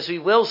see here and as we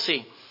will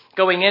see,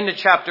 going into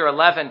chapter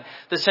 11,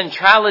 the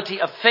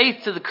centrality of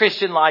faith to the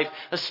Christian life,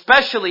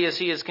 especially as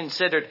he is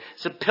considered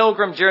as a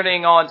pilgrim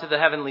journeying on to the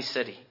heavenly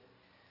city.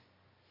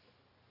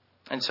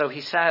 And so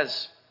he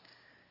says,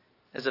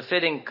 as a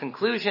fitting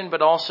conclusion,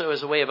 but also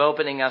as a way of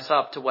opening us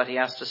up to what he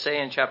has to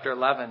say in chapter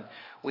 11,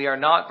 we are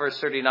not, verse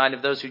 39,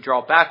 of those who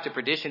draw back to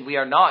perdition. We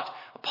are not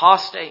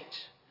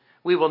apostate.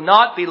 We will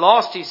not be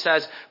lost, he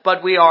says,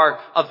 but we are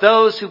of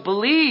those who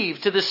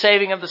believe to the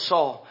saving of the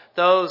soul.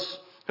 Those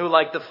who,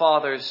 like the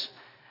fathers,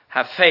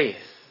 have faith.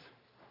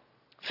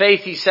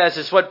 Faith, he says,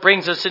 is what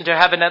brings us into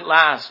heaven at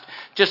last,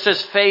 just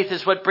as faith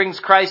is what brings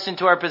Christ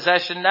into our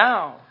possession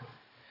now.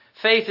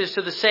 Faith is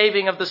to the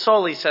saving of the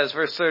soul, he says,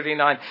 verse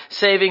 39,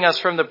 saving us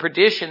from the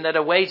perdition that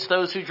awaits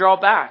those who draw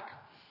back.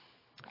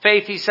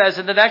 Faith, he says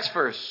in the next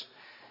verse,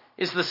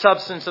 is the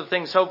substance of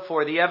things hoped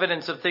for, the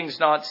evidence of things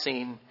not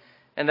seen.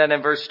 And then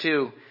in verse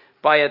 2,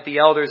 by it the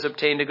elders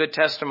obtained a good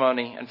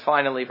testimony. And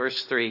finally,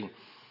 verse 3,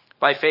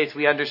 by faith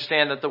we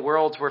understand that the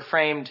worlds were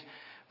framed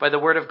by the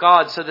word of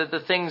God, so that the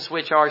things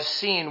which are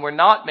seen were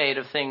not made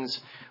of things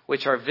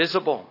which are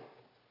visible.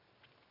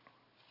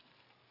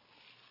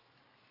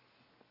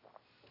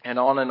 And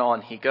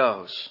on he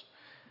goes,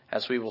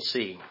 as we will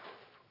see.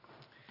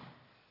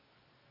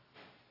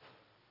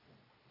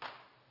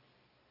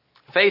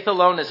 Faith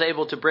alone is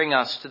able to bring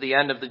us to the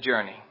end of the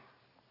journey,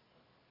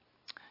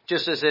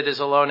 just as it is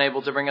alone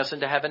able to bring us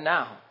into heaven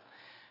now.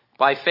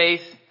 By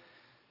faith,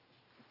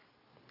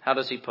 how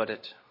does he put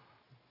it?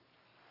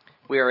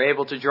 We are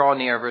able to draw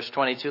near, verse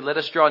 22. Let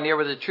us draw near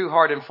with a true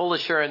heart and full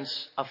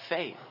assurance of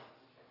faith.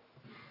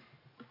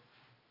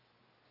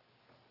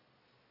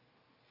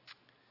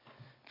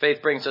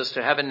 Faith brings us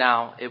to heaven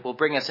now. It will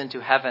bring us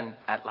into heaven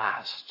at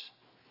last.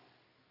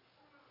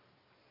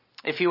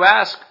 If you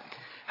ask,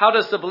 how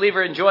does the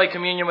believer enjoy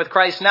communion with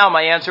Christ now?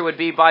 My answer would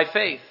be by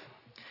faith.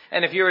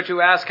 And if you were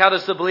to ask, how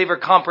does the believer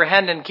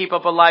comprehend and keep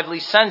up a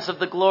lively sense of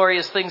the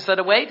glorious things that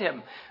await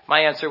him? My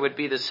answer would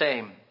be the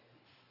same.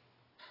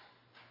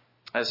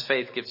 As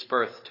faith gives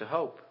birth to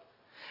hope.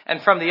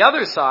 And from the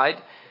other side,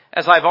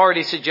 as I've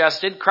already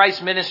suggested,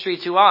 Christ's ministry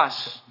to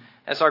us,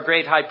 as our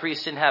great high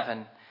priest in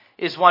heaven,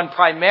 is one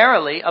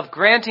primarily of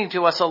granting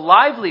to us a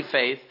lively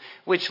faith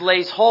which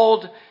lays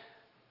hold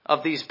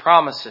of these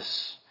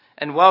promises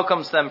and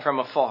welcomes them from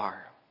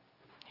afar.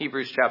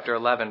 Hebrews chapter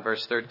 11,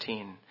 verse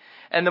 13.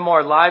 And the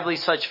more lively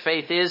such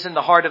faith is in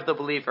the heart of the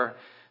believer,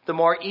 the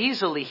more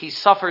easily he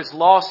suffers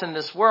loss in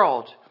this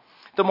world,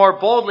 the more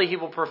boldly he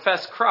will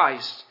profess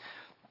Christ,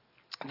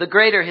 the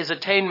greater his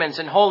attainments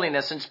in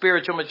holiness and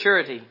spiritual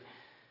maturity,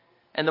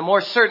 and the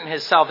more certain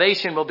his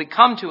salvation will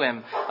become to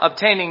him,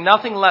 obtaining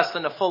nothing less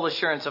than a full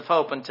assurance of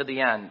hope unto the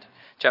end.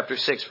 Chapter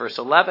 6, verse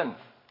 11.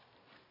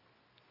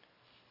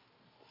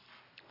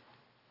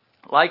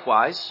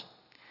 Likewise,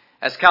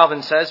 as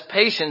Calvin says,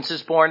 patience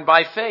is born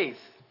by faith.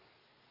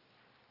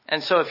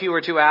 And so if you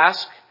were to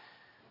ask,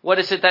 what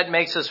is it that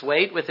makes us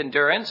wait with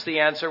endurance? The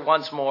answer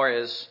once more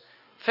is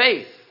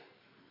faith.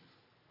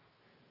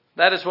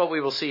 That is what we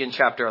will see in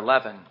chapter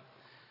 11.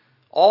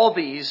 All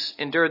these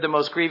endured the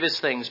most grievous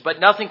things, but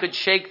nothing could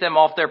shake them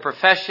off their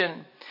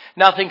profession.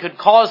 Nothing could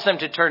cause them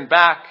to turn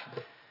back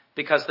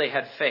because they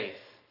had faith.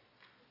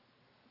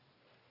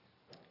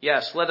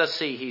 Yes, let us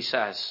see, he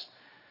says,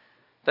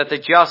 that the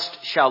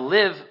just shall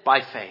live by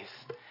faith,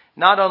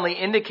 not only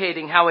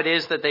indicating how it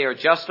is that they are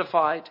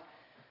justified,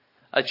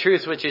 a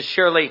truth which is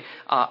surely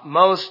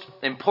most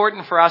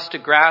important for us to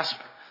grasp.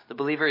 The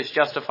believer is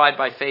justified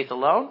by faith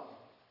alone.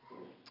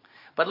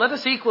 But let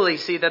us equally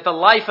see that the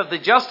life of the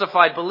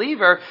justified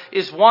believer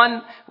is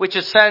one which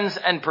ascends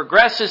and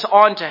progresses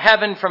on to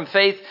heaven from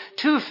faith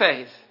to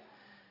faith.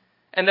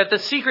 And that the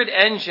secret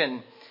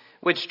engine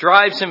which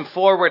drives him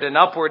forward and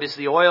upward is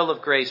the oil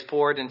of grace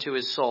poured into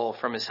his soul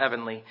from his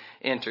heavenly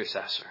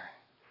intercessor.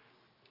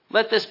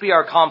 Let this be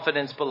our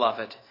confidence,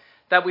 beloved,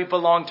 that we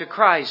belong to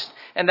Christ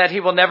and that he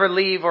will never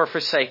leave or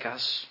forsake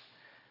us.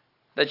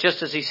 That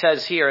just as he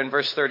says here in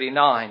verse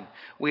 39,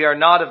 we are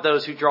not of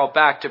those who draw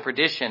back to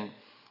perdition,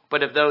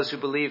 but of those who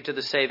believe to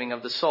the saving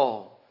of the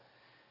soul.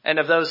 And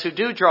of those who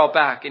do draw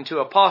back into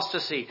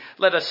apostasy,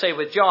 let us say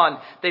with John,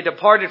 they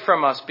departed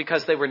from us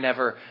because they were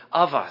never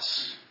of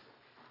us.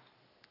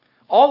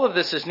 All of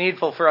this is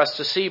needful for us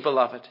to see,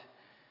 beloved.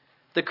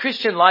 The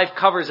Christian life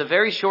covers a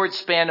very short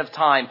span of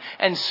time,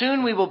 and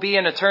soon we will be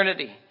in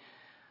eternity.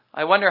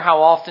 I wonder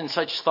how often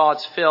such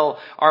thoughts fill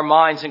our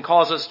minds and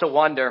cause us to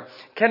wonder,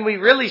 can we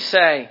really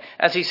say,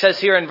 as he says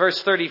here in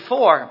verse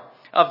 34,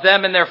 of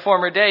them in their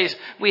former days,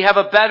 we have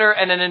a better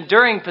and an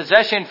enduring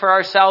possession for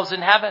ourselves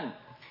in heaven?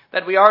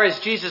 That we are, as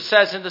Jesus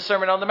says in the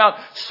Sermon on the Mount,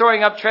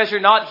 storing up treasure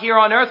not here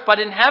on earth, but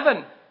in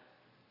heaven.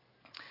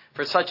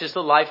 For such is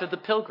the life of the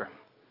pilgrim.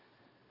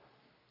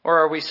 Or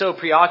are we so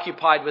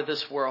preoccupied with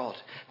this world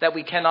that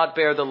we cannot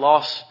bear the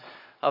loss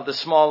of the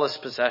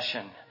smallest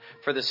possession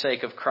for the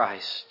sake of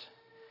Christ?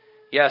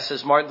 Yes,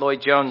 as Martin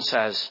Lloyd-Jones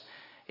says,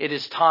 it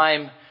is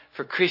time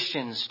for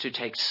Christians to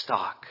take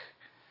stock,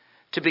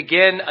 to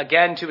begin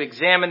again to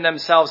examine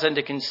themselves and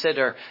to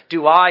consider,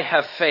 do I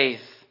have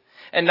faith?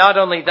 And not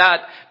only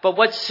that, but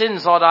what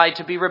sins ought I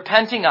to be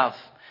repenting of?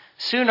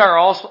 Soon our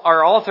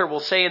author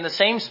will say in the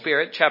same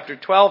spirit, chapter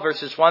 12,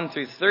 verses 1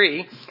 through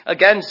 3,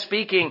 again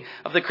speaking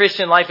of the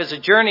Christian life as a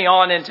journey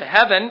on into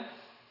heaven.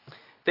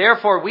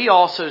 Therefore we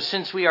also,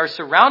 since we are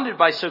surrounded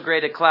by so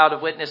great a cloud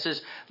of witnesses,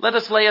 let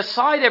us lay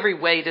aside every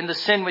weight and the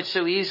sin which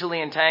so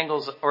easily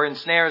entangles or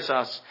ensnares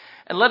us.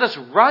 And let us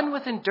run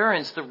with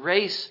endurance the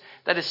race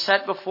that is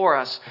set before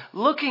us,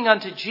 looking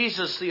unto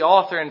Jesus, the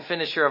author and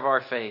finisher of our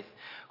faith,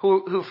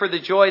 who for the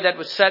joy that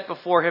was set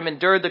before him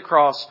endured the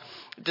cross,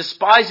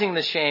 despising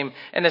the shame,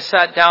 and has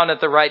sat down at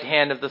the right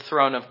hand of the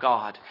throne of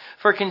God.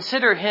 For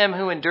consider him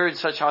who endured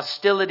such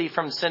hostility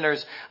from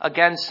sinners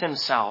against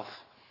himself,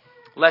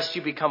 lest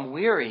you become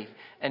weary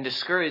and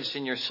discouraged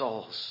in your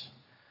souls.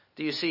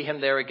 Do you see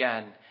him there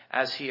again,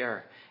 as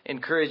here,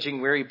 encouraging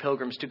weary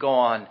pilgrims to go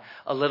on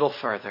a little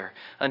further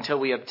until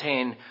we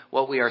obtain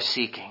what we are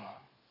seeking?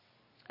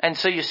 And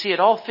so you see, it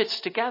all fits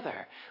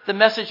together. The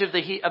message of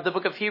the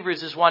book of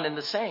Hebrews is one and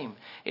the same.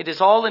 It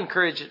is all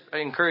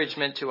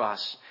encouragement to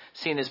us,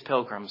 seen as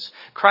pilgrims.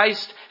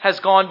 Christ has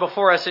gone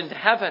before us into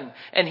heaven,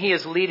 and he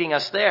is leading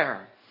us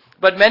there.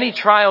 But many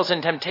trials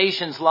and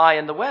temptations lie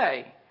in the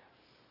way,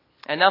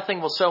 and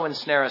nothing will so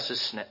ensnare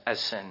us as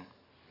sin.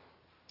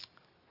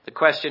 The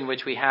question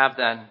which we have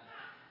then,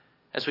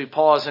 as we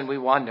pause and we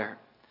wonder,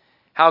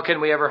 how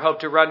can we ever hope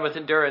to run with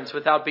endurance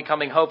without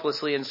becoming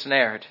hopelessly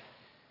ensnared?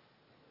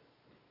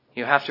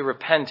 You have to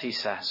repent, he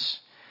says.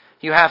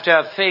 You have to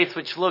have faith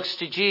which looks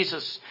to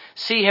Jesus.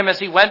 See him as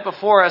he went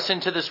before us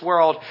into this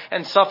world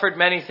and suffered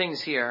many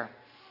things here.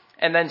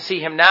 And then see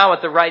him now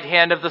at the right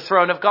hand of the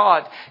throne of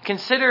God.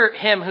 Consider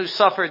him who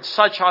suffered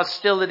such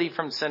hostility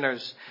from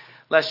sinners,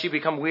 lest you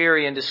become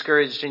weary and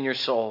discouraged in your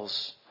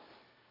souls.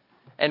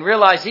 And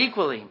realize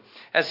equally,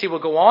 as he will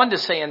go on to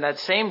say in that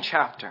same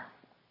chapter,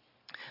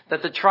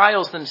 that the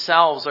trials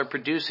themselves are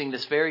producing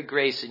this very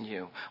grace in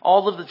you.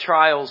 All of the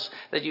trials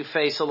that you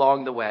face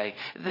along the way,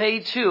 they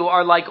too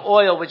are like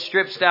oil which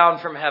drips down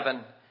from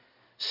heaven.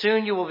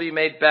 Soon you will be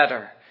made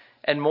better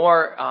and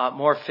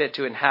more fit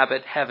to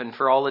inhabit heaven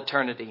for all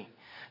eternity.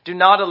 Do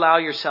not allow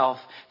yourself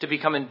to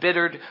become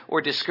embittered or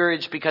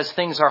discouraged because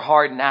things are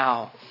hard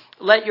now.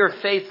 Let your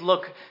faith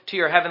look to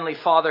your heavenly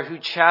Father who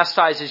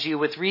chastises you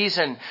with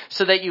reason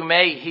so that you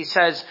may, he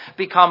says,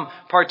 become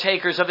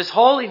partakers of his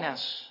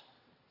holiness,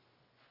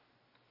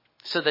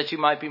 so that you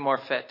might be more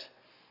fit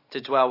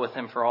to dwell with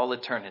him for all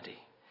eternity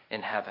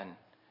in heaven.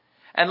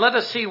 And let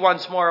us see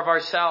once more of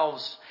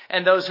ourselves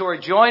and those who are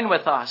joined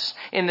with us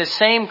in the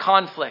same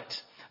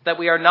conflict, that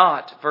we are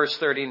not, verse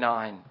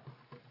 39.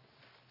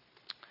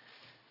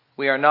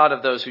 We are not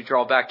of those who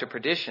draw back to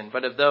perdition,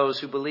 but of those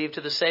who believe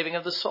to the saving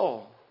of the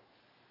soul.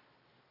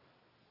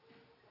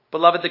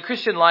 Beloved, the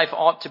Christian life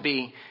ought to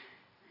be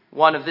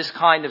one of this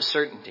kind of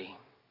certainty,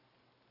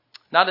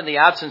 not in the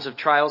absence of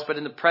trials, but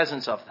in the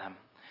presence of them.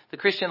 The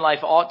Christian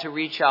life ought to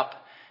reach up,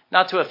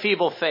 not to a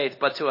feeble faith,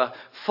 but to a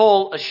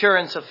full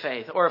assurance of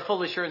faith, or a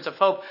full assurance of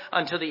hope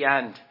unto the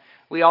end.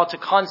 We ought to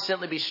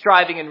constantly be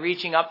striving and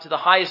reaching up to the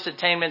highest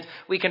attainment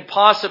we can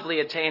possibly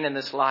attain in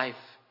this life.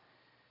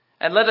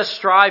 And let us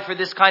strive for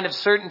this kind of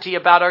certainty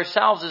about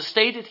ourselves as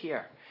stated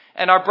here,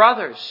 and our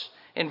brothers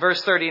in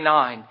verse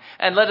 39.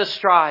 And let us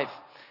strive,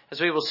 as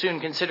we will soon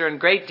consider in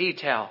great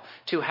detail,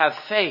 to have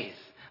faith.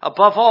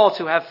 Above all,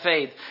 to have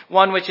faith,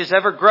 one which is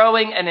ever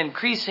growing and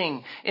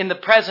increasing in the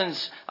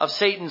presence of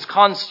Satan's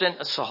constant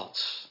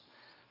assaults.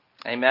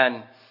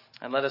 Amen.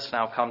 And let us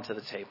now come to the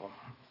table.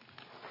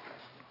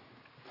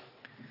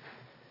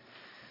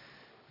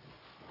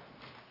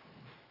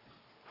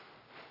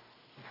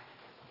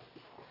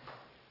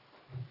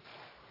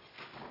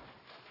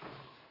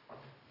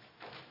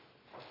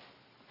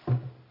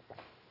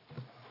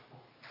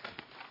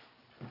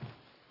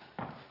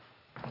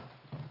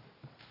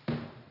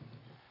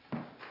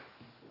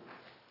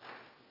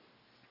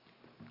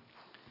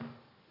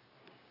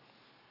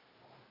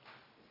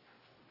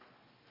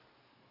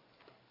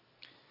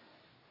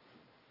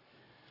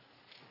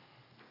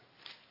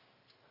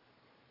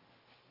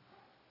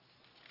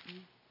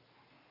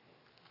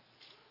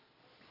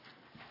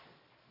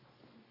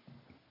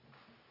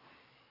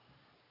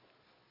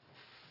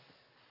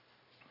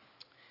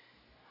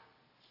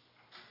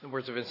 the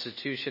words of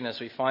institution as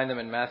we find them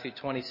in Matthew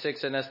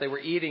 26. And as they were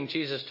eating,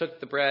 Jesus took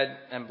the bread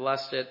and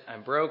blessed it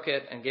and broke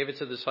it and gave it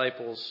to the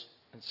disciples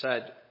and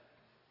said,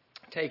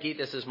 "Take, eat,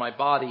 this is my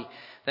body."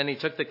 Then he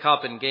took the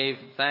cup and gave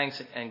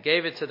thanks and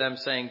gave it to them,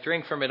 saying,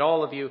 "Drink from it,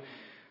 all of you,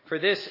 for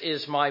this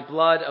is my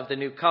blood of the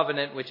new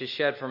covenant, which is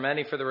shed for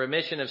many for the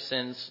remission of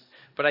sins.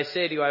 But I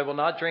say to you, I will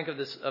not drink of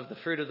the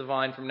fruit of the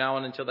vine from now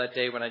on until that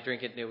day when I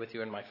drink it new with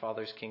you in my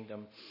Father's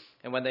kingdom."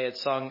 And when they had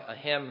sung a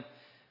hymn,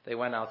 they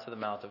went out to the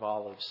Mount of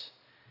Olives.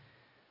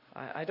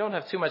 I don't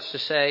have too much to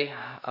say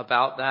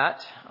about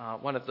that.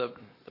 One of the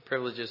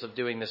privileges of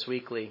doing this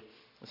weekly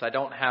is I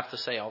don't have to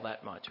say all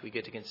that much. We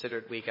get to consider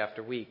it week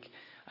after week.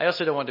 I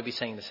also don't want to be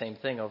saying the same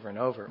thing over and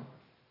over.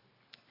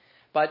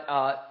 But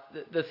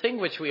the thing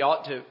which we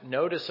ought to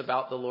notice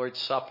about the Lord's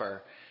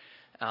Supper,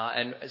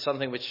 and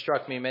something which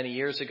struck me many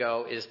years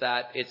ago, is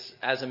that it's,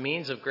 as a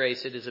means of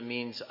grace, it is a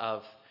means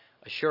of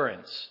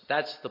assurance.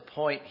 That's the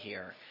point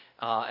here.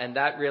 And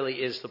that really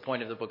is the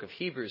point of the book of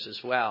Hebrews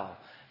as well.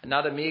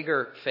 Not a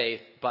meager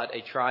faith, but a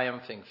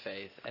triumphing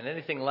faith. And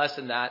anything less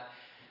than that,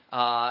 it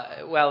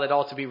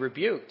ought to be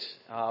rebuked.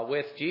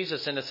 With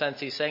Jesus, in a sense,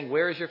 he's saying,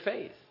 where is your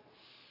faith?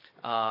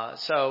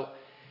 So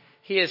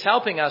he is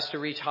helping us to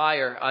reach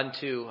higher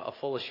unto a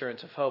full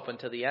assurance of hope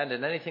until the end.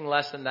 And anything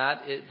less than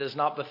that, it does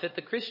not befit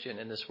the Christian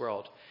in this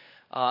world.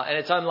 And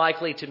it's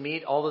unlikely to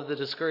meet all of the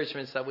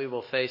discouragements that we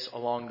will face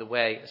along the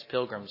way as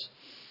pilgrims.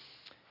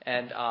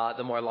 And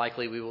the more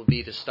likely we will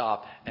be to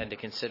stop and to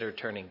consider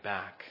turning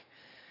back.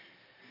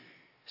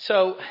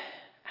 So,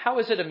 how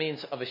is it a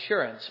means of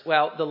assurance?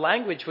 Well, the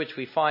language which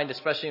we find,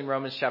 especially in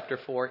Romans chapter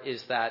 4,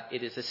 is that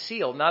it is a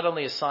seal, not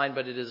only a sign,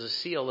 but it is a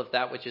seal of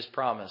that which is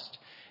promised.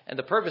 And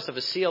the purpose of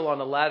a seal on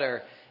a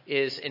letter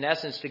is, in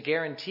essence, to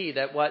guarantee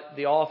that what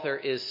the author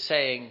is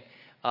saying,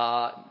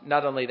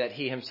 not only that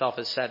he himself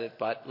has said it,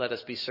 but let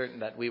us be certain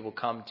that we will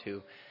come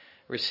to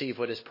receive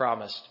what is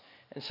promised.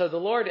 And so the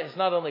Lord has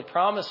not only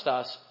promised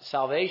us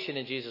salvation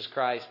in Jesus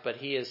Christ, but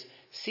he is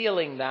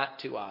sealing that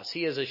to us.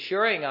 He is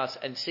assuring us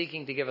and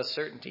seeking to give us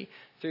certainty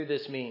through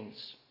this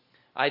means.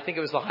 I think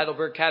it was the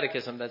Heidelberg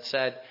Catechism that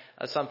said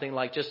something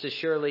like, just as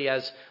surely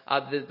as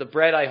the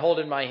bread I hold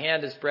in my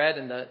hand is bread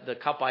and the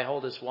cup I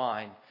hold is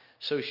wine,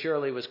 so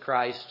surely was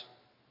Christ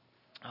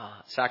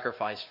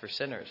sacrificed for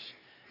sinners.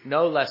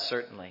 No less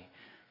certainly,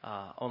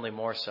 only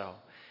more so.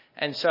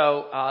 And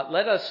so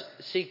let us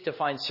seek to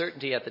find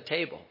certainty at the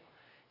table.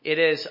 It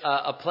is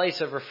a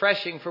place of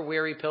refreshing for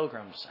weary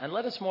pilgrims. And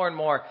let us more and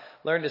more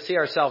learn to see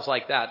ourselves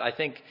like that. I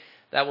think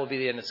that will be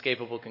the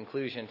inescapable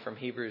conclusion from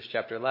Hebrews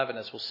chapter 11,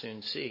 as we'll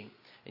soon see.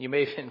 And you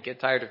may even get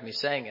tired of me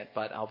saying it,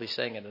 but I'll be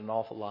saying it an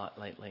awful lot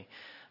lately,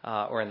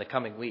 or in the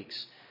coming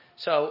weeks.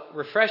 So,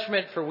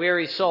 refreshment for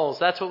weary souls,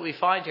 that's what we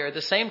find here. At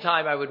the same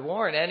time, I would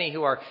warn any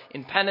who are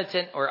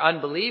impenitent or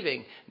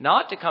unbelieving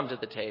not to come to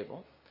the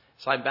table,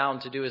 as I'm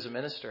bound to do as a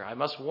minister. I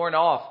must warn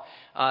off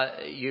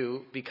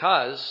you,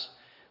 because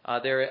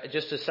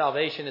just as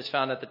salvation is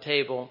found at the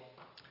table,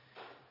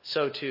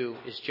 so too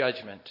is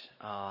judgment,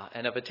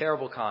 and of a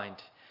terrible kind.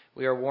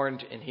 We are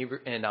warned in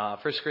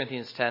 1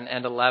 Corinthians 10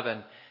 and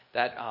 11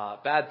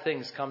 that bad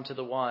things come to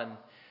the one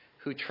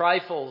who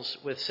trifles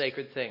with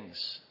sacred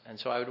things. And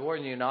so I would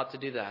warn you not to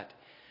do that.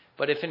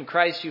 But if in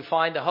Christ you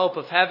find the hope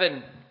of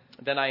heaven,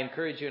 then I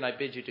encourage you and I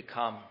bid you to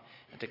come,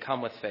 and to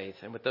come with faith.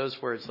 And with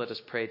those words, let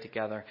us pray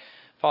together.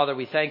 Father,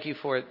 we thank you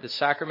for the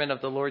sacrament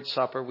of the Lord's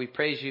Supper. We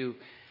praise you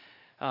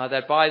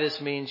that by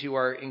this means you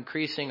are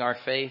increasing our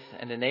faith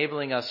and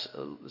enabling us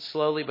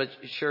slowly but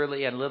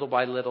surely and little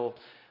by little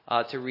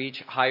to reach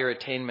higher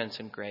attainments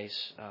in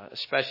grace,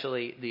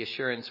 especially the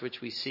assurance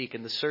which we seek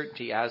and the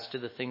certainty as to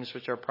the things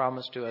which are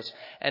promised to us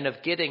and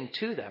of getting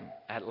to them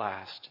at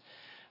last.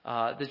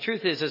 The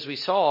truth is, as we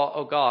saw,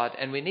 O God,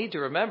 and we need to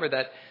remember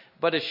that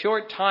but a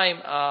short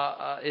time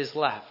is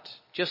left,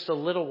 just a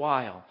little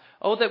while.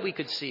 Oh, that we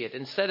could see it,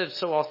 instead of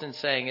so often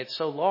saying, it's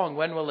so long,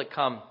 when will it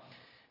come?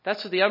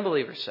 That's what the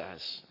unbeliever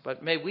says.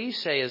 But may we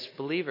say as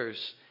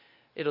believers,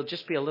 it'll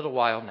just be a little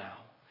while now.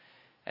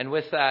 And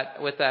with that,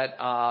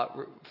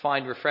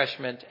 find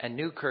refreshment and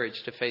new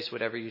courage to face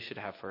whatever you should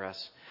have for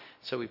us.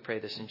 So we pray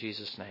this in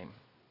Jesus' name.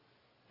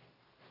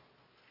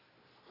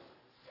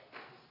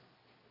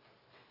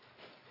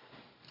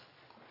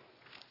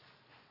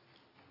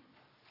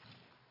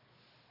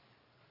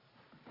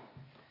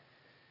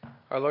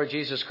 Our Lord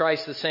Jesus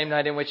Christ, the same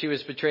night in which he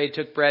was betrayed,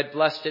 took bread,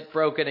 blessed it,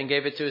 broke it, and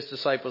gave it to his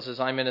disciples. As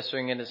I'm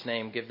ministering in his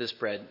name, give this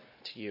bread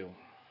to you.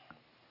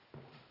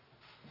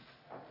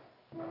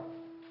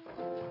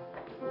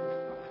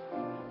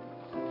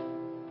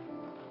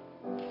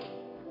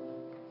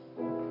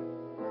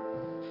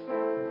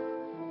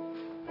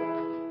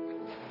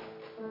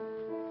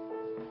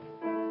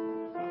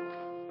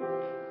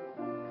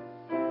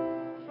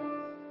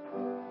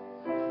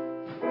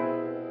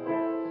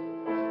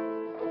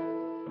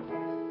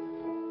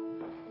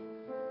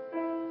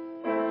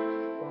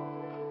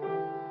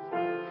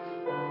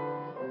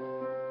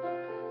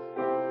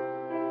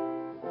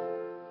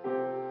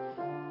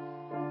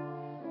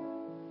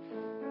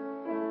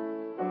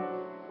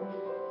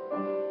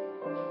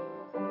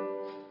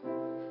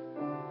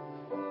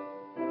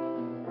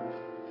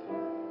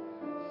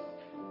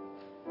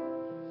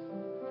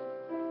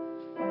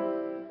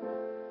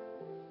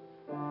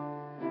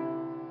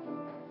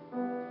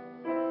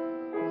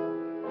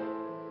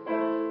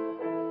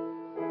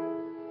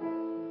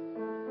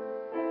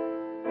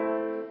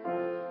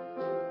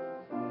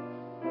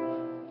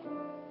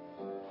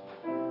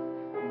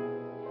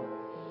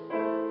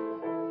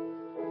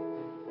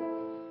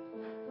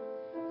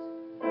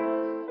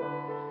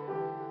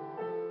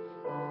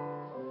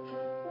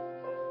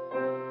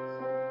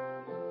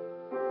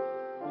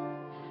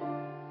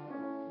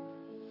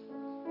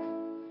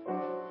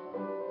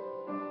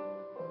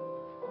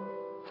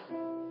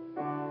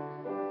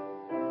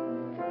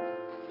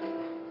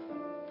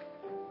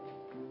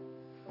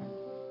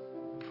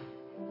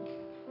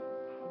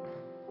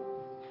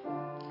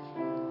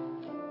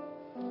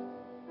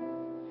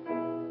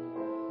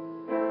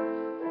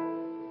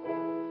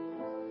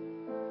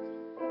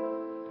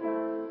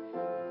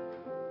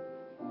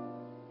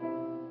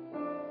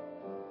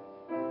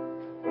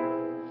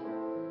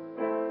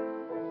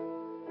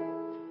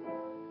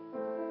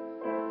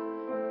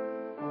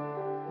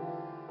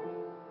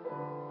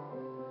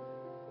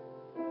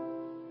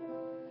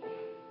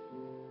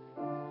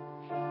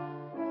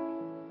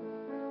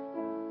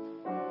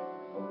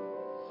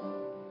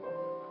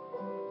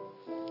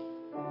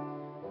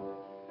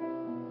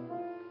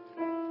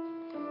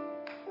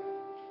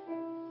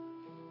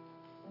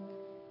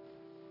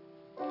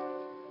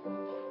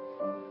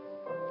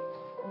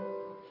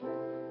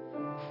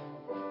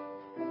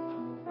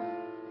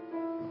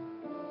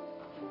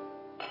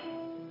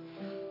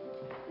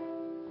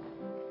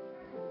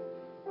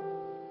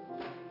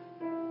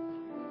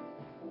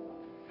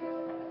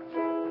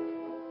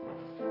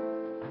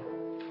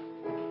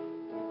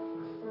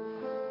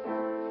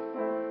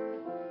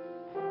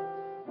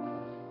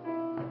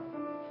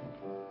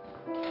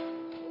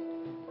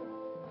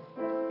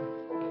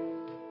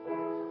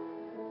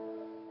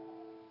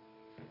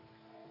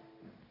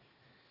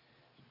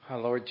 Our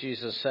Lord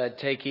Jesus said,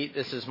 "Take, eat,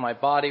 this is my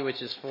body,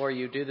 which is for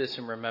you. Do this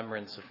in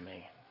remembrance of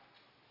me."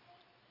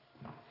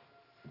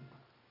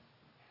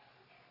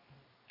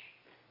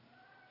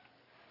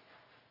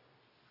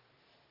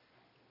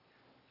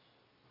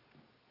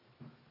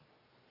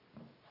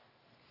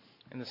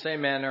 In the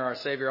same manner, our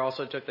Savior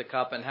also took the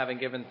cup, and having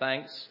given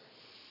thanks,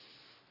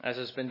 as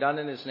has been done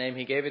in his name,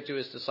 he gave it to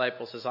his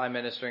disciples. As I,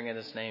 ministering in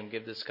his name,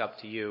 give this cup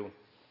to you.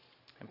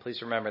 And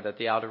please remember that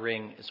the outer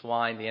ring is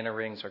wine, the inner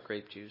rings are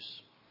grape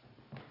juice.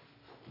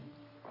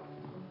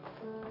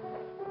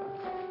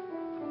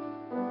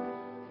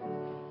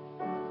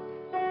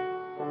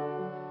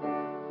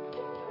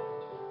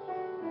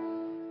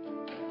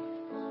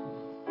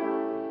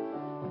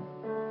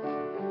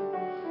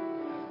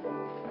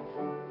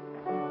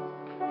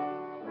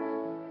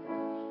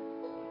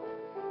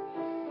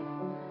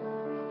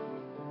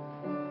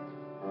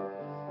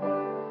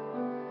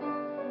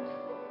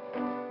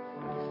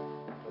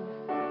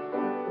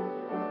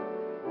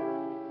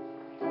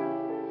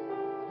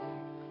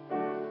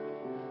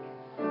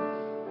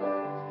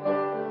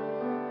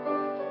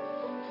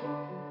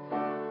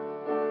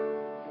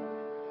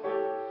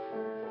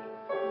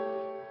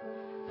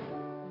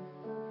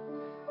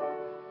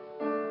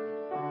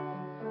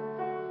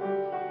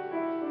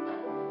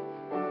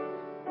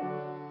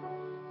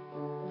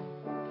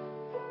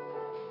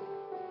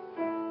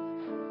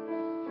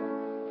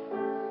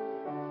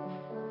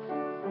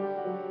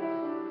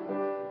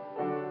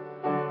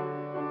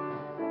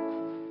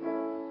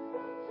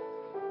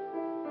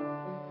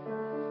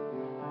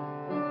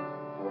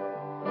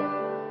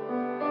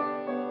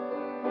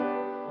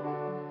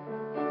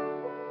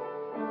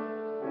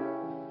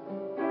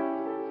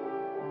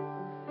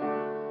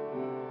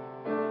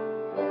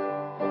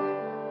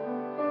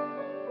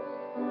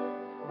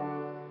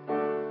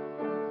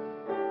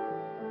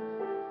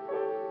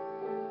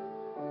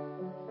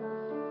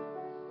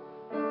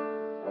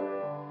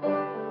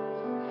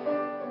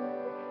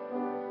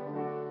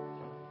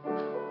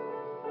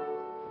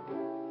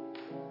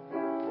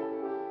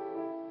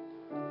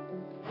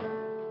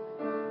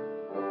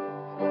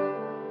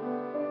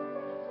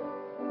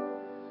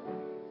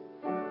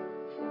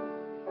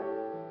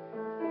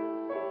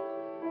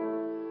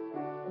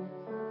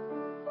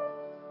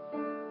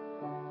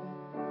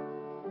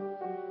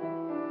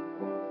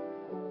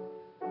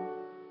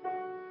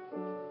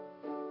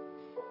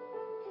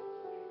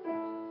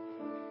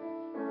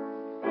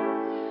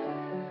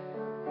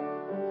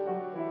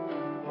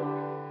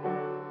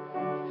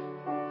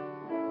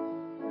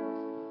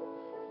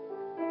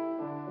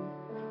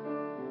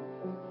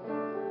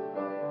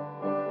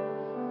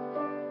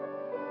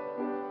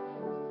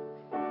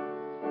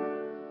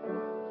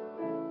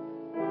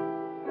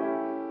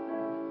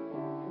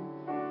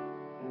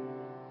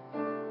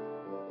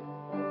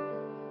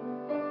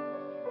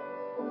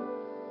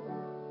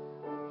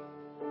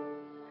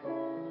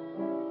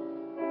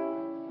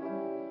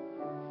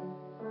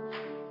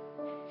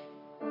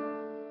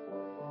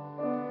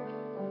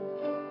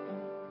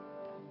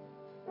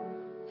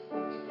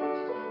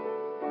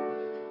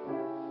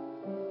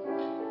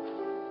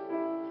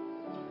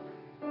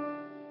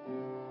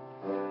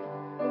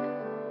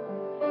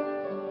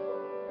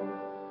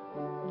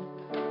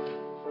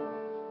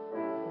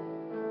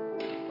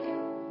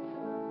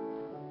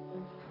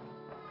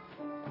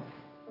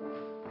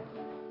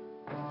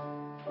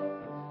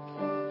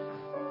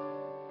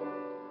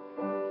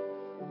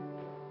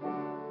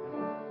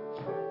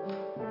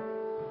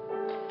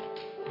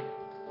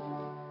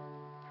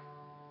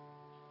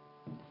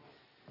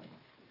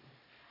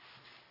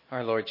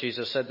 Our Lord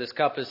Jesus said, "This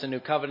cup is the new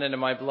covenant in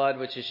my blood,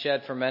 which is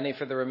shed for many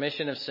for the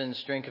remission of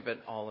sins. Drink of it,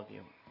 all of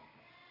you."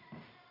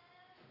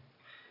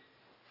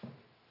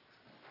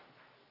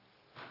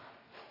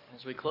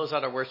 As we close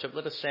out our worship,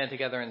 let us stand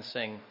together and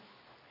sing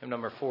hymn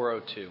number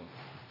 402.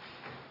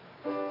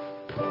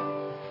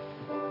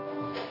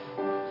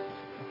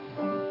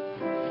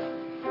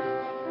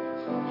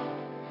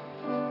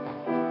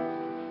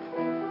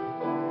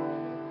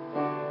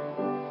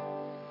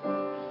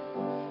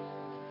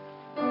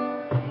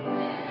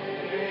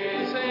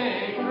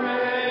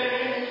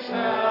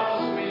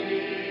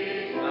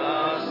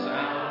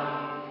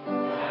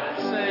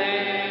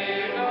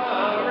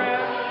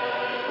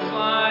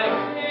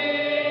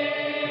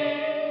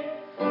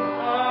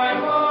 I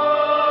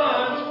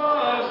once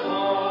was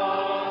lost.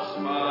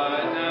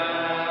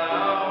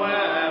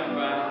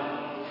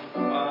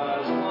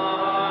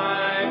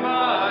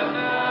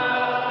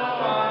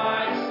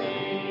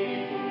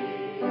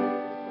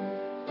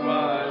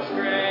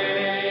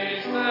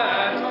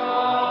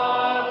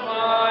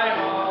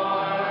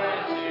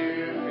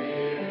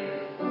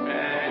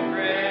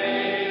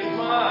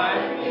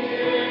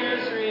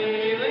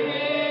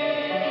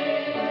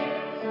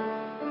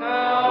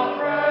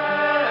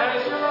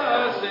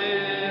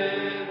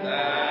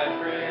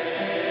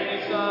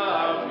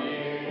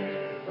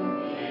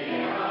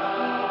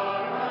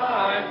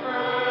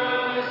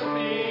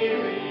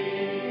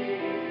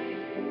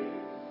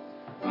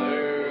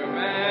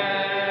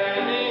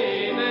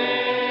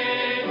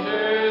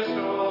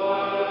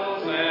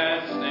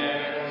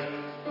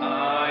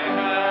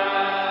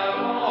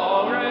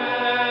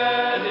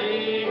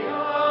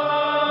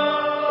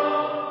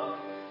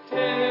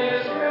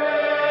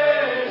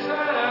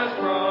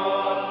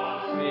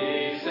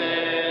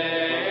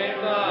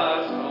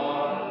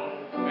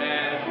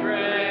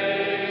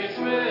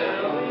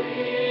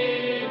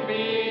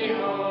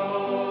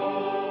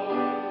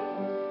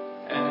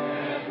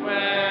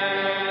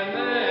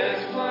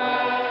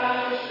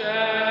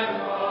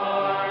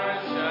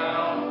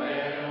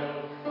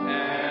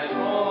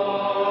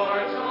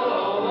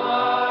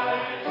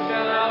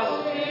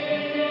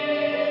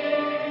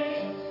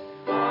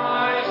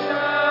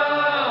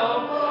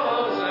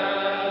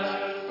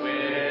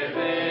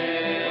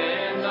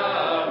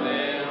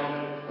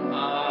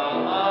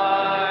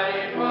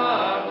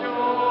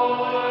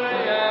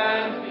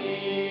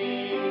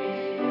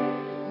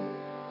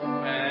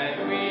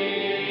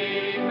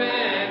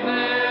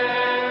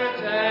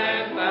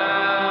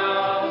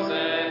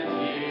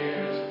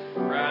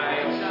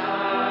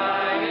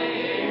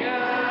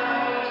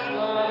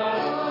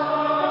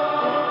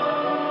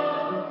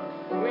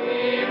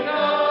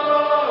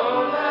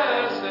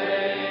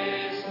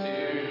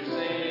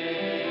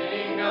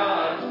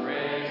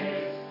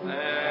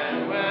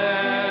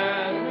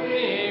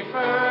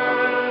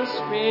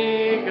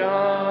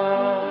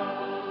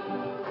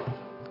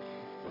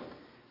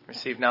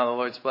 Receive now the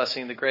Lord's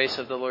blessing, the grace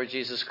of the Lord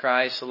Jesus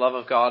Christ, the love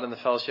of God, and the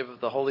fellowship of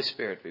the Holy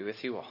Spirit be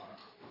with you all.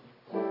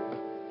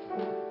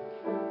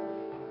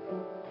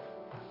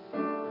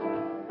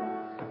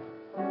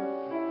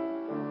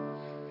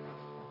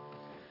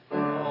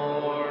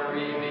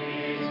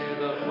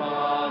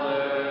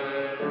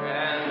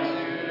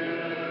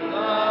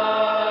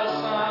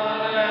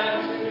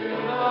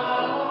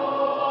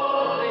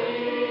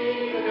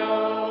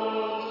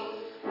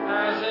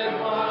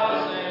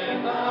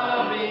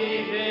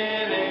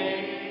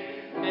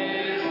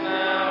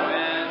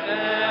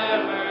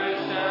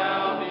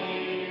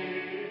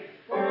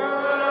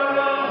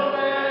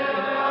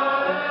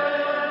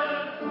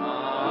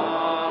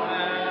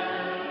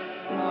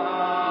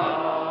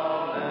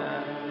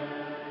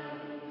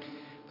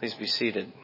 Please be seated.